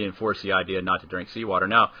me and reinforce the idea not to drink seawater.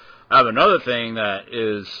 Now, I have another thing that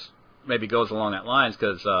maybe goes along that lines,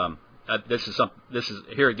 because this is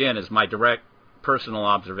here again is my direct personal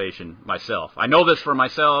observation myself. I know this for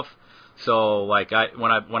myself, so like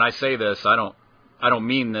when I say this, I don't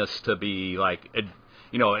mean this to be like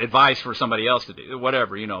advice for somebody else to do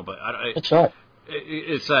whatever, but that's right.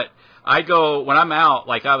 It's that I go when I'm out,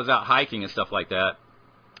 like I was out hiking and stuff like that.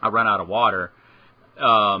 I run out of water.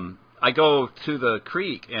 I go to the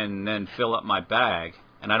creek and then fill up my bag,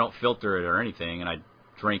 and I don't filter it or anything, and I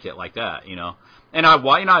drink it like that, And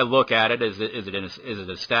I look at it. Is it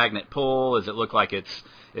a stagnant pool? Does it look like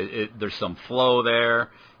there's some flow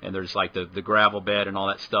there, and there's like the gravel bed and all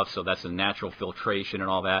that stuff? So that's a natural filtration and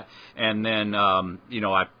all that. And then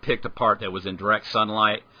I picked a part that was in direct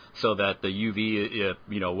sunlight, so that the UV,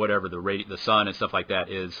 whatever the sun and stuff like that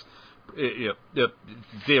is,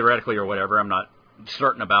 theoretically or whatever. I'm not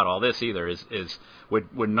certain about all this either.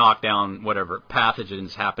 Would knock down whatever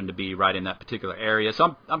pathogens happen to be right in that particular area.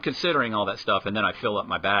 So I'm considering all that stuff, and then I fill up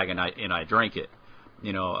my bag and I drink it,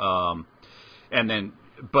 and then.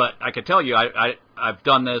 But I could tell you, I've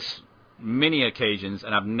done this many occasions,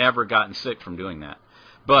 and I've never gotten sick from doing that.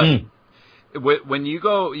 But when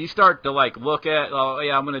you start to like look at, oh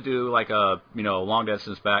yeah, I'm going to do like a long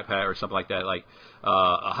distance backpack or something like that, like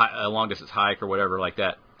a long distance hike or whatever like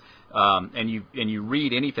that, and you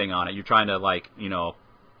read anything on it, you're trying to like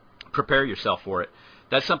prepare yourself for it.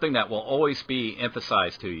 That's something that will always be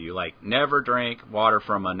emphasized to you, like never drink water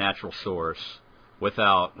from a natural source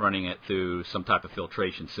without running it through some type of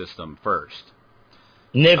filtration system first.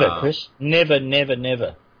 Never, Chris. Never, never,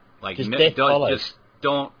 never. Like Just death follows. just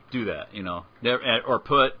don't do that, Never, or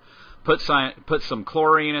put some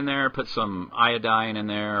chlorine in there, put some iodine in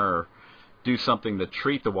there, or do something to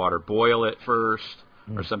treat the water. Boil it first,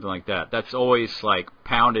 or something like that. That's always like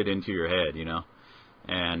pounded into your head,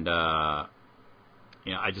 and I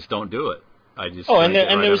just don't do it. I just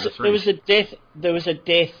there was a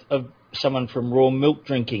death of someone from raw milk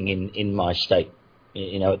drinking in my state,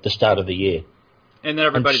 at the start of the year. And then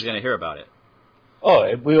everybody's going to hear about it.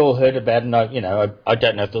 Oh, we all heard about it, and I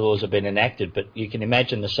don't know if the laws have been enacted, but you can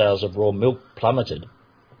imagine the sales of raw milk plummeted.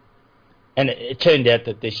 And it turned out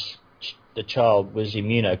that the child was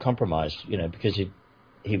immunocompromised, because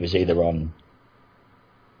he was either on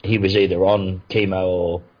chemo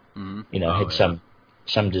or had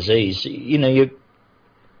some disease.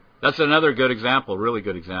 That's another good example, really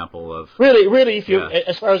good example of really. If you,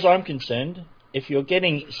 as far as I'm concerned, if you're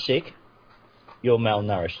getting sick, you're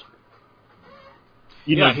malnourished.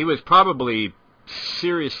 He was probably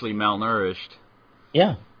seriously malnourished.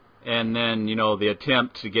 Yeah. And then, the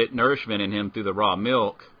attempt to get nourishment in him through the raw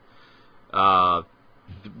milk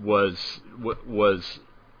was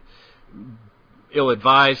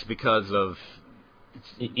ill-advised because of...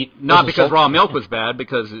 not because raw milk was bad,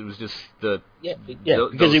 because it was just because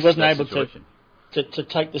he wasn't able to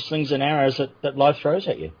take the slings and arrows that life throws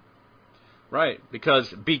at you. Right,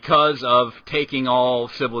 because of taking all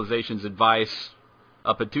civilization's advice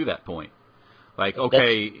up until that point. Like,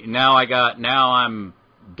 okay, now I'm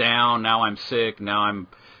down, now I'm sick, now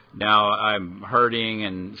I'm hurting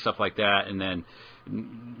and stuff like that, and then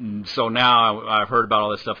so now I've heard about all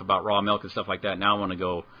this stuff about raw milk and stuff like that. Now I want to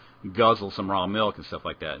go guzzle some raw milk and stuff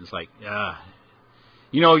like that. And it's like,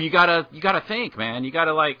 you gotta think, man. It's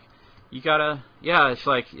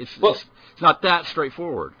like it's not that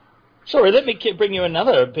straightforward. Sorry, let me bring you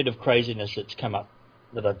another bit of craziness that's come up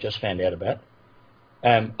that I've just found out about.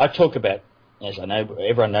 I talk about, as I know,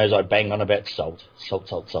 everyone knows I bang on about salt.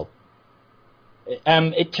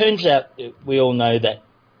 It turns out, we all know that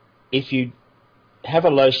if you have a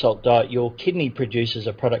low-salt diet, your kidney produces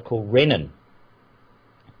a product called renin.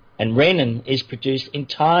 And renin is produced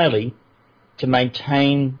entirely to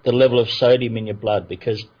maintain the level of sodium in your blood,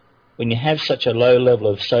 because when you have such a low level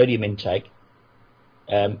of sodium intake,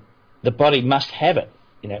 the body must have it.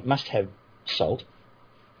 It must have salt.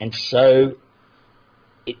 And so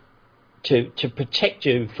to protect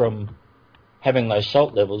you from having low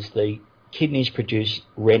salt levels, the kidneys produce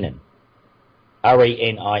renin,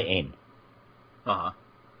 R-E-N-I-N. Uh-huh.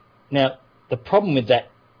 Now, the problem with that,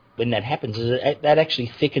 when that happens, is that actually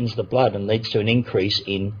thickens the blood and leads to an increase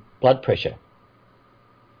in blood pressure.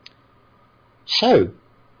 So,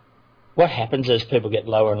 what happens as people get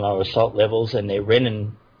lower and lower salt levels and their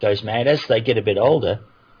renin goes mad, as they get a bit older,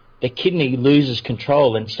 the kidney loses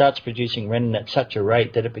control and starts producing renin at such a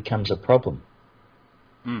rate that it becomes a problem.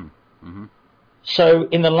 Mm-hmm. So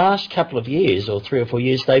in the last couple of years, or 3 or 4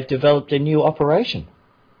 years, they've developed a new operation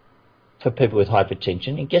for people with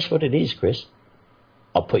hypertension. And guess what it is, Chris?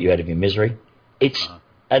 I'll put you out of your misery. It's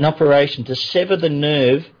an operation to sever the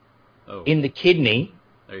nerve in the kidney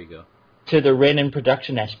there you go. to the renin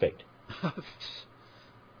production aspect.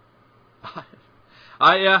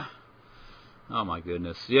 Oh my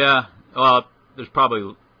goodness. Yeah. Well, there's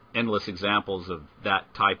probably endless examples of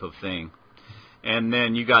that type of thing. And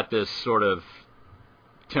then you got this sort of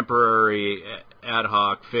temporary ad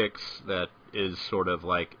hoc fix that is sort of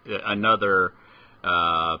like another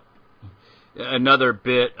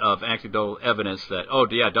bit of anecdotal evidence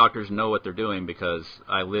that, doctors know what they're doing because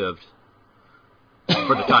I lived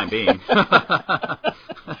for the time being.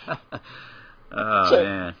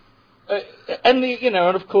 Man. And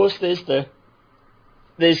and of course there's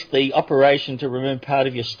the operation to remove part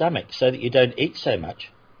of your stomach so that you don't eat so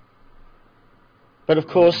much. But of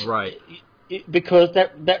course, right, because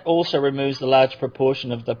that also removes the large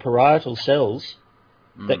proportion of the parietal cells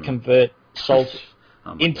that convert salt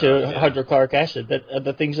into hydrochloric acid, that are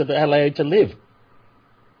the things that allow you to live.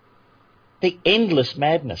 The endless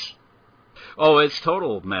madness. Oh, it's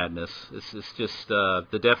total madness. It's just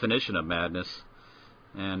the definition of madness.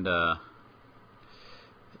 And,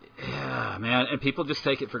 yeah, man, and people just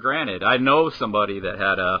take it for granted. I know somebody that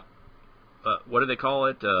had what do they call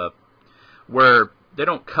it? Where they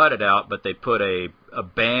don't cut it out, but they put a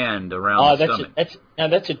band around the stomach.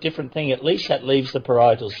 That's a different thing. At least that leaves the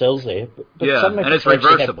parietal cells there. But yeah, some and it's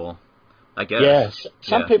reversible, I guess. Yes,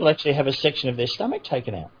 some people actually have a section of their stomach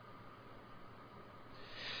taken out.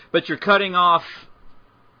 But you're cutting off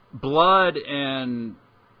blood and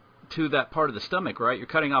to that part of the stomach, right? You're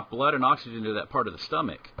cutting off blood and oxygen to that part of the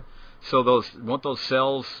stomach. So won't those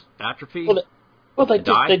cells atrophy?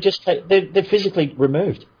 They're physically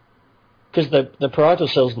removed because the parietal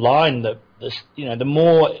cells line the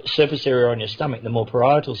more surface area on your stomach, the more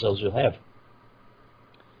parietal cells you'll have.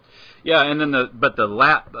 Yeah, and then the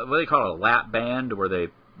lap, what do they call it, a lap band, where they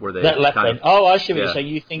that lap band. Oh, I see what you're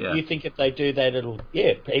saying. Yeah. You think if they do that,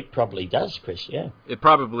 it probably does, Chris. Yeah.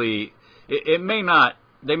 It may not.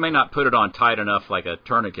 They may not put it on tight enough like a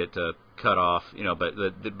tourniquet to cut off,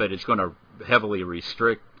 but it's going to heavily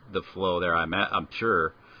restrict the flow there. I'm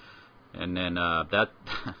sure, and then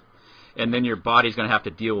and then your body's going to have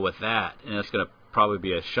to deal with that, and it's going to probably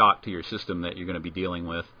be a shock to your system that you're going to be dealing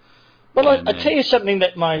with. Well, I'll tell you something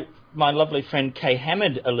that my lovely friend Kay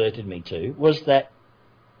Hammond alerted me to was that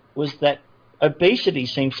obesity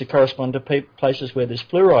seems to correspond to places where there's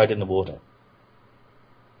fluoride in the water.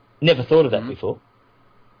 Never thought of that before.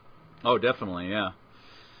 Oh, definitely, yeah.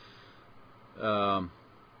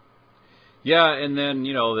 Yeah, and then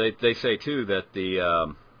they say too that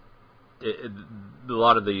a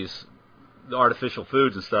lot of these artificial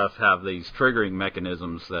foods and stuff have these triggering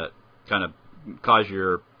mechanisms that kind of cause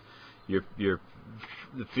your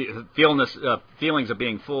feelings of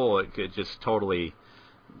being full. It could just totally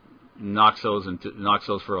knocks those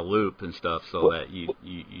for a loop and stuff, so that you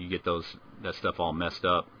get that stuff all messed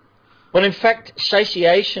up. Well, in fact,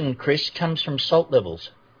 satiation, Chris, comes from salt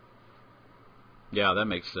levels. Yeah, that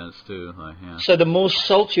makes sense too. Yeah. So the more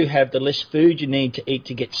salt you have, the less food you need to eat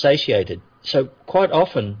to get satiated. So quite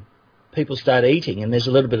often, people start eating and there's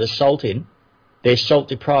a little bit of salt in. They're salt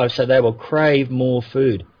deprived, so they will crave more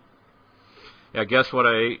food. Yeah, guess what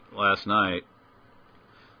I ate last night?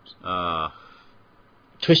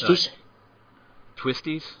 Twisties?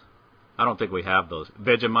 Twisties? I don't think we have those.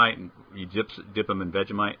 Vegemite, you dip them in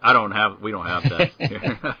Vegemite. We don't have that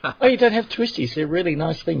here. Oh, you don't have twisties? They're really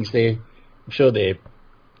nice things. I'm sure they're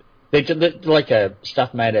like a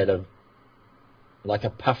stuff made out of like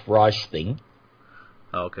a puff rice thing.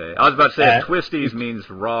 Okay, I was about to say if twisties means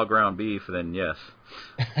raw ground beef, then yes.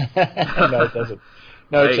 No, it doesn't.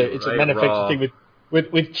 No, it's a manufactured thing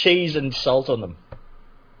with cheese and salt on them.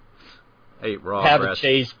 Powdered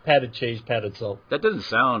cheese, powdered salt.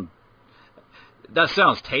 That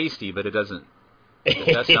sounds tasty, but it doesn't.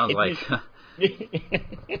 That sounds like.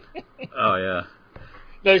 Oh yeah.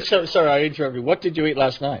 No, sorry, I interrupted you. What did you eat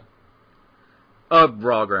last night?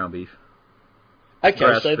 Raw ground beef.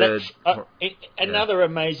 Okay, so that's another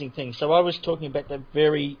amazing thing. So I was talking about that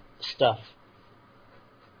very stuff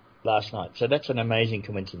last night. So that's an amazing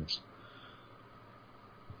coincidence.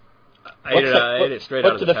 I ate it straight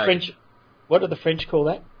out of the package. What do the French call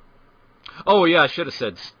that? Oh yeah, I should have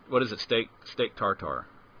said, what is it? Steak tartare.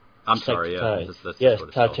 Sorry, yeah. That's yes, what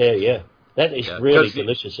it's tartare. called. Yeah, that is really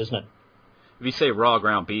delicious, isn't it? If you say raw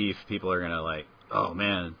ground beef, people are gonna like, oh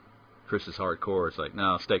man, Chris is hardcore. It's like,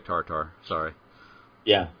 no, steak tartare. Sorry.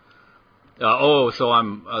 Yeah. That's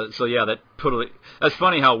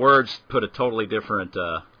funny how words put a totally different.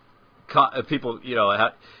 People,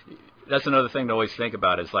 that's another thing to always think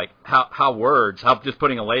about is like how just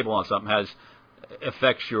putting a label on something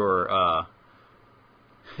affects your. I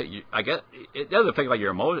guess it does affect like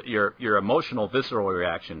your emotional visceral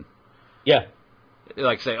reaction. Yeah.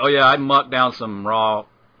 Like say, oh yeah, I mucked down some raw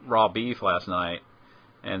beef last night,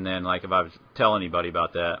 and then like if I was tell anybody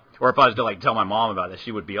about that, or if I was to like tell my mom about that,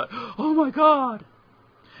 she would be like, oh my god.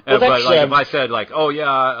 Well, but like if I said like, oh yeah,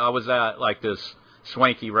 I was at like this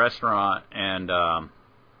swanky restaurant and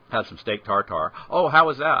had some steak tartare. Oh, how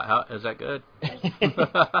was that? Is that good?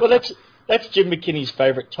 Well, that's Jim McKinney's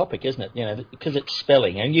favourite topic, isn't it? Because it's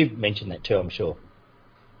spelling, and you've mentioned that too, I'm sure.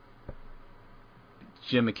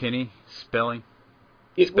 Jim McKinney, spelling.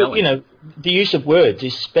 Well, the use of words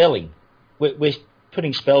is spelling. We're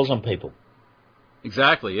putting spells on people.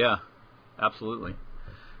 Exactly. Yeah. Absolutely.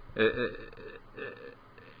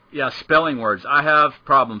 Yeah, spelling words. I have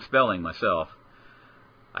problems spelling myself.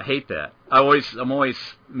 I hate that. I'm always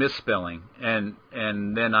misspelling, and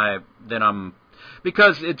then I'm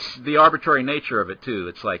because it's the arbitrary nature of it too.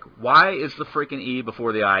 It's like, why is the freaking E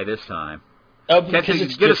before the I this time? Oh, get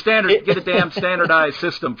a damn standardized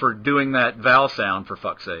system for doing that vowel sound, for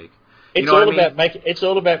fuck's sake. It's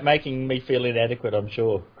all about making me feel inadequate, I'm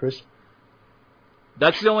sure, Chris.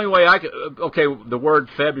 That's the only way I could. Okay, the word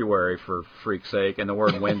February, for freak's sake, and the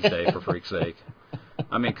word Wednesday, for freak's sake.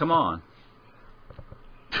 I mean, come on.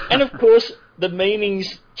 And of course, the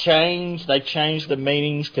meanings change. They change the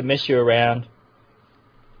meanings to mess you around.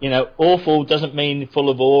 You know, awful doesn't mean full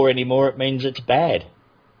of awe anymore. It means it's bad.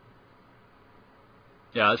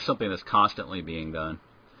 Yeah, it's something that's constantly being done.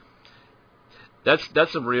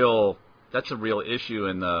 That's a real issue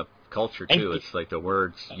in the culture too. It's like the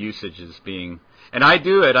words usage is being, and I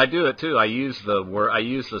do it too. I use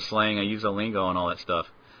the slang, I use the lingo and all that stuff.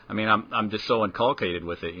 I mean, I'm just so inculcated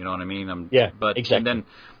with it. You know what I mean? But exactly. And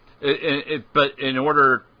then, but in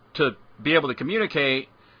order to be able to communicate,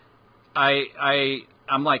 I'm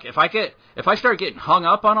like, if I start getting hung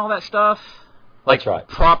up on all that stuff, like That's right.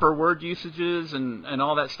 proper word usages and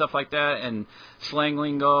all that stuff like that, and slang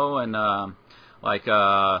lingo, and like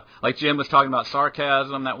Jim was talking about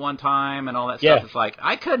sarcasm that one time and all that stuff. It's like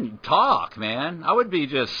I couldn't talk, man. I'd be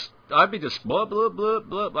just blah blah blah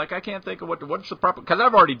blah. Like I can't think of what's the proper, because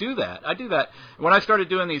I've already do that. I do that when I started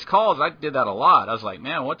doing these calls. I did that a lot. I was like,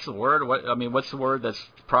 man, what's the word? What's the word that's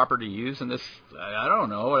proper to use in this? I don't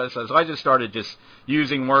know. So I just started just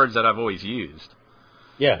using words that I've always used.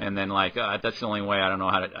 Yeah. And then that's the only way I don't know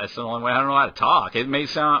how to. That's the only way I don't know how to talk. It may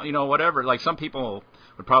sound, whatever. Like some people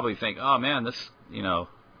would probably think, oh man, this,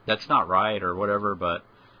 that's not right or whatever. But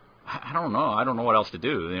I don't know. I don't know what else to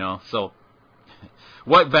do. So.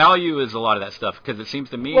 What value is a lot of that stuff? Because it seems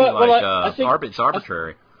to me I think it's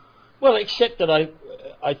arbitrary. Well, except that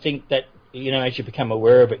I think that, as you become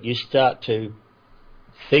aware of it, you start to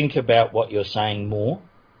think about what you're saying more,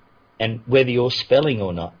 and whether you're spelling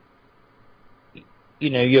or not.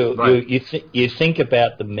 You think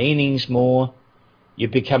about the meanings more. You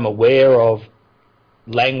become aware of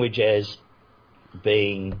language as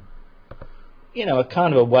being, a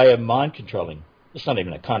kind of a way of mind controlling. It's not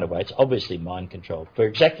even a kind of way. It's obviously mind control for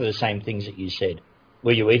exactly the same things that you said.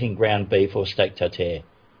 Were you eating ground beef or steak tartare?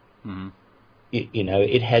 Mm-hmm.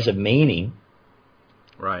 It has a meaning,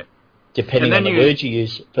 right? Depending on the words you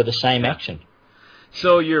use for the same action.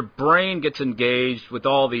 So your brain gets engaged with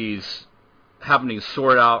all these, having to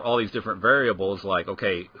sort out all these different variables. Like,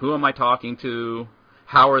 okay, who am I talking to?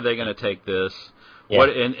 How are they going to take this? Yeah. What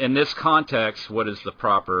in this context? What is the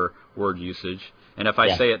proper word usage? And if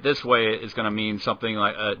I say it this way, it's going to mean something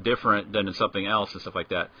like different than something else and stuff like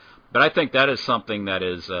that. But I think that is something that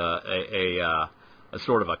is a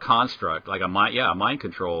sort of a construct, like a mind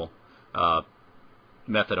control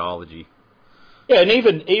methodology. Yeah, and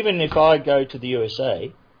even if I go to the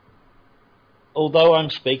USA, although I'm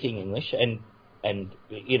speaking English and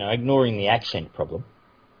ignoring the accent problem,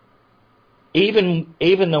 even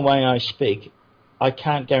the way I speak, I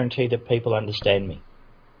can't guarantee that people understand me.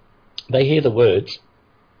 They hear the words,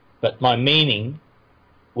 but my meaning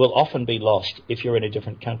will often be lost if you're in a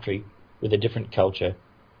different country with a different culture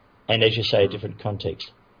and, as you say, a different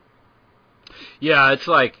context. Yeah, it's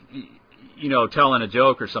like, telling a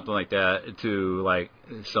joke or something like that to, like,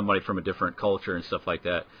 somebody from a different culture and stuff like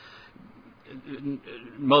that.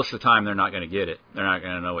 Most of the time, they're not going to get it. They're not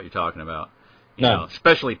going to know what you're talking about. You know,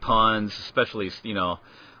 especially puns, especially,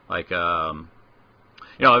 like...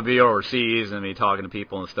 I'd be overseas and be talking to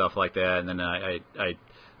people and stuff like that, and then I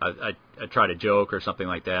try to joke or something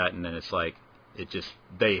like that, and then it's like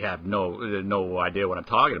they have no idea what I'm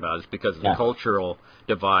talking about. It's because of the cultural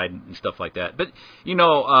divide and stuff like that. But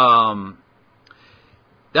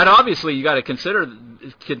that obviously you got to consider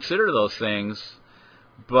those things,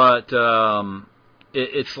 but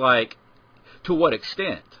it's like, to what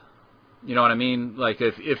extent? You know what I mean? Like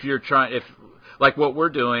if you're trying like what we're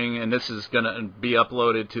doing, and this is going to be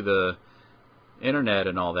uploaded to the internet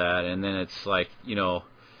and all that, and then it's like,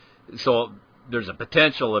 so there's a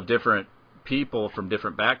potential of different people from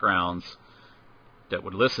different backgrounds that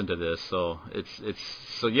would listen to this. So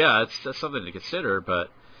that's something to consider, but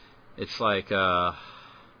it's like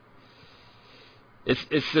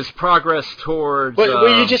it's this progress towards.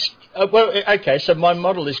 Okay. So my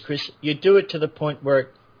model is, Chris, you do it to the point where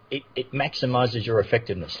it maximizes your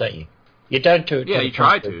effectiveness, don't you? You don't do it. Yeah, you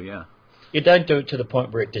try to. Yeah. You don't do it to the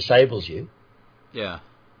point where it disables you. Yeah.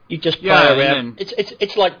 You just play around.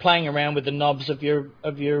 It's like playing around with the knobs of your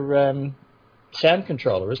sound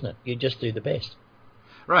controller, isn't it? You just do the best.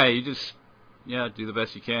 Right. You just do the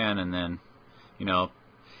best you can, and then you're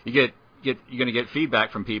going to get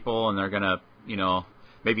feedback from people, and they're going to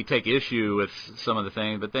maybe take issue with some of the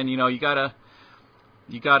things, but then you gotta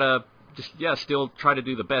just still try to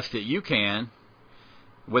do the best that you can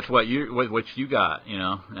with what you got,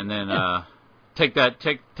 and then take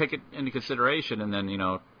it into consideration, and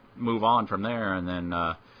then move on from there, and then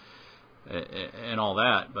and all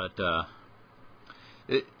that. But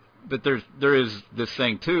there is this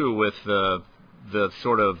thing too with the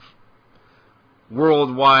sort of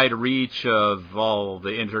worldwide reach of all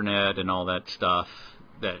the internet and all that stuff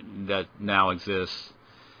that now exists.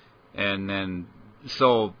 And then,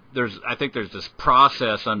 so I think there's this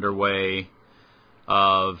process underway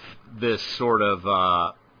of this sort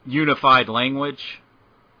of unified language.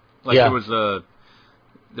 Like there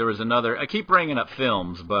was another. I keep bringing up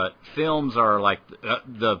films, but films are like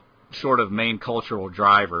the sort of main cultural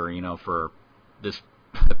driver,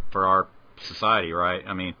 for our society, right?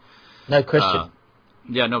 I mean, no question.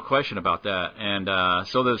 Yeah, no question about that. And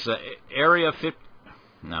so there's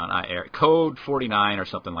Code 49 or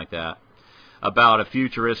something like that, about a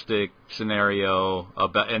futuristic scenario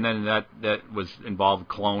and then that was involved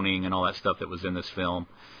cloning and all that stuff that was in this film.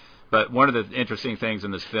 But one of the interesting things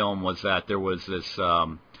in this film was that there was this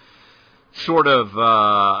sort of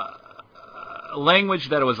language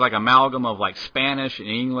that was like amalgam of like Spanish and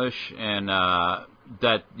English, and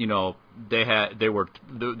that they would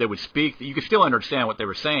speak. You could still understand what they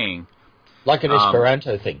were saying, like an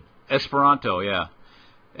Esperanto thing. Esperanto, yeah.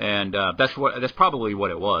 And that's probably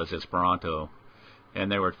what it was, Esperanto. And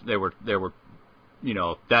they were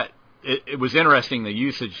that it was interesting,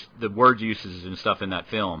 the word uses and stuff in that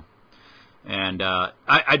film. And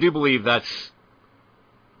I do believe that's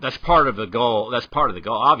part of the goal. That's part of the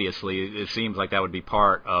goal. Obviously, it seems like that would be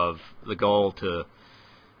part of the goal to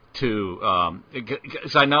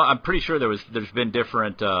because I'm pretty sure there's been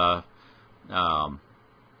different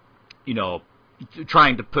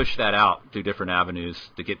trying to push that out through different avenues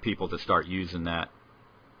to get people to start using that.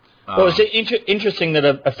 Well, it's interesting that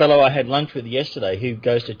a fellow I had lunch with yesterday who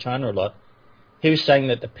goes to China a lot, he was saying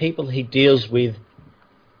that the people he deals with,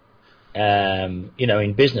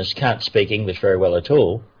 in business can't speak English very well at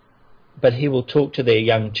all, but he will talk to their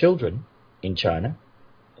young children in China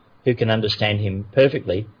who can understand him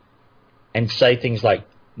perfectly and say things like,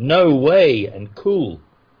 no way, and cool.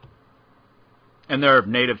 And they're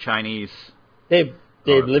native Chinese. They're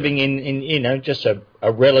living in just a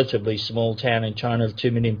relatively small town in China of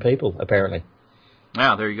 2 million people, apparently.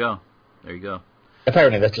 Yeah, there you go.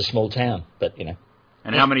 Apparently that's a small town, but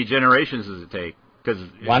And how many generations does it take? Because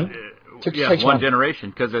one. Takes one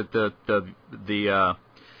generation. Because the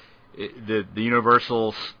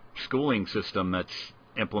universal schooling system that's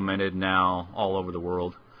implemented now all over the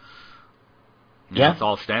world. It's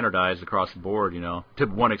all standardized across the board. To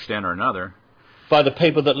one extent or another. By the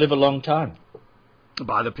people that live a long time.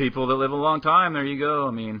 By the people that live a long time. There you go.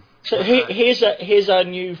 I mean. So here's our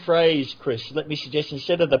new phrase, Chris. Let me suggest,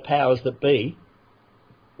 instead of the powers that be,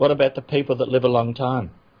 what about the people that live a long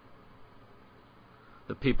time?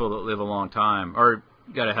 The people that live a long time, or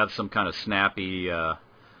you got to have some kind of snappy, acronym.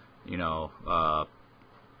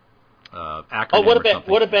 Oh,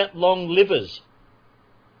 what about long livers?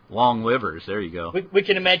 Long livers. There you go. We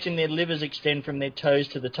can imagine their livers extend from their toes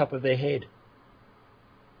to the top of their head.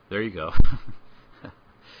 There you go.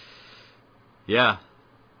 Yeah.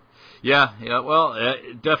 Well,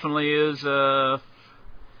 it definitely is a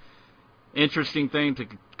interesting thing to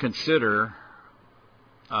consider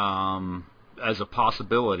as a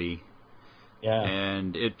possibility. Yeah.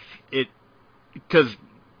 And because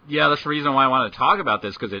that's the reason why I want to talk about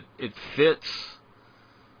this, because it fits.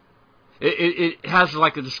 It has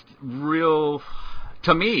like this real,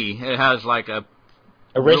 to me, it has like a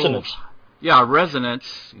resonance. Yeah, a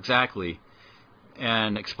resonance, exactly,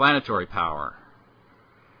 and explanatory power.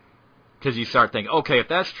 Because you start thinking, okay, if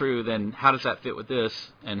that's true, then how does that fit with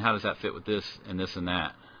this, and how does that fit with this, and this and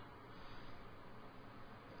that?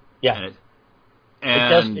 Yeah,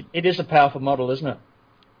 it is a powerful model, isn't it?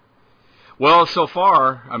 Well, so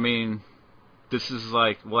far, I mean, this is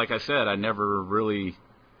like I said, I never really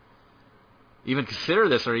even considered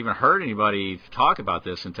this or even heard anybody talk about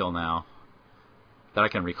this until now that I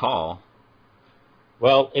can recall.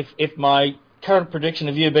 Well, if my current prediction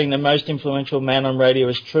of you being the most influential man on radio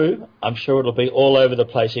is true, I'm sure it'll be all over the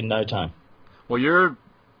place in no time. Well, you're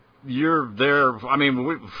there. I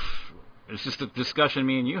mean, it's just a discussion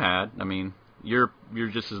me and you had. I mean, you're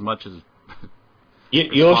just as much as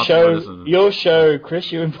your show,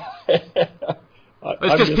 Chris.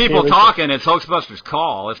 It's just people talking. It's Hoaxbusters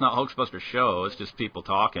Call. It's not Hoaxbusters Show. It's just people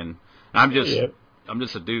talking. I'm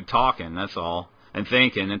just a dude talking. That's all, and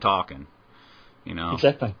thinking and talking.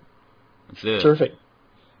 Exactly. That's it. Terrific.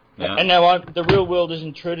 Yeah. And now the real world is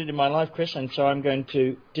intruded in my life, Chris, and so I'm going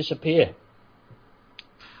to disappear.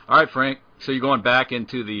 All right, Frank. So you're going back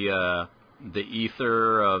into the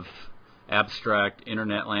ether of abstract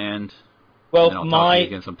internet land. Well, and I'll talk to you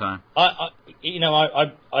again sometime. I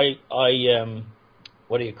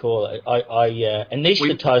what do you call it? I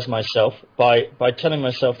anesthetize myself by telling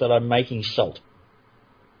myself that I'm making salt,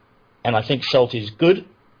 and I think salt is good.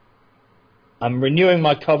 I'm renewing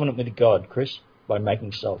my covenant with God, Chris, by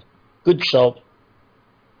making salt. Good salt.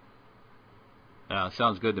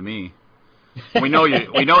 Sounds good to me. We know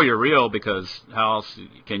you're real, because how else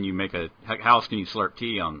can you slurp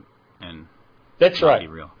tea on and That's right. be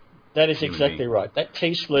real? That is exactly right. That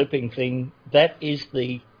tea slurping thing, that is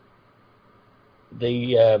the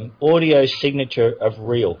audio signature of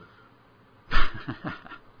real.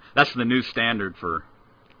 That's the new standard for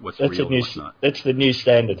what's real and what's not. That's the new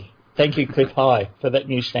standard. Thank you, Cliff High, for that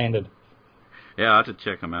new standard. Yeah, I have to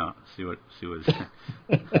check them out. See what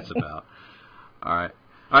it's about. All right.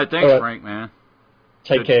 Thanks, Frank, man.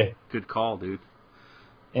 Take care. Good call, dude.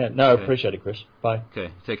 Yeah, no, I appreciate it, Chris. Bye.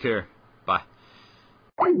 Okay, take care. Bye.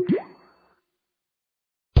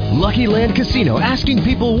 Lucky Land Casino, asking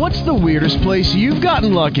people, what's the weirdest place you've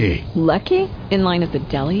gotten lucky? Lucky? In line at the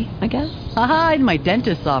deli, I guess? Aha, in my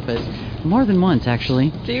dentist's office. More than once,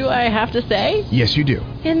 actually. Do I have to say? Yes, you do.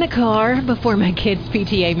 In the car before my kids'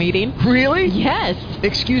 PTA meeting. Really? Yes.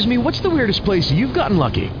 Excuse me, what's the weirdest place you've gotten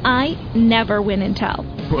lucky? I never win and tell.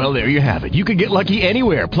 Well, there you have it. You can get lucky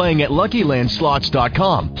anywhere, playing at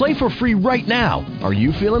LuckyLandSlots.com. Play for free right now. Are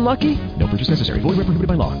you feeling lucky? No purchase necessary. Void where prohibited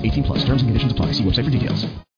by law. 18+. Terms and conditions apply. See website for details.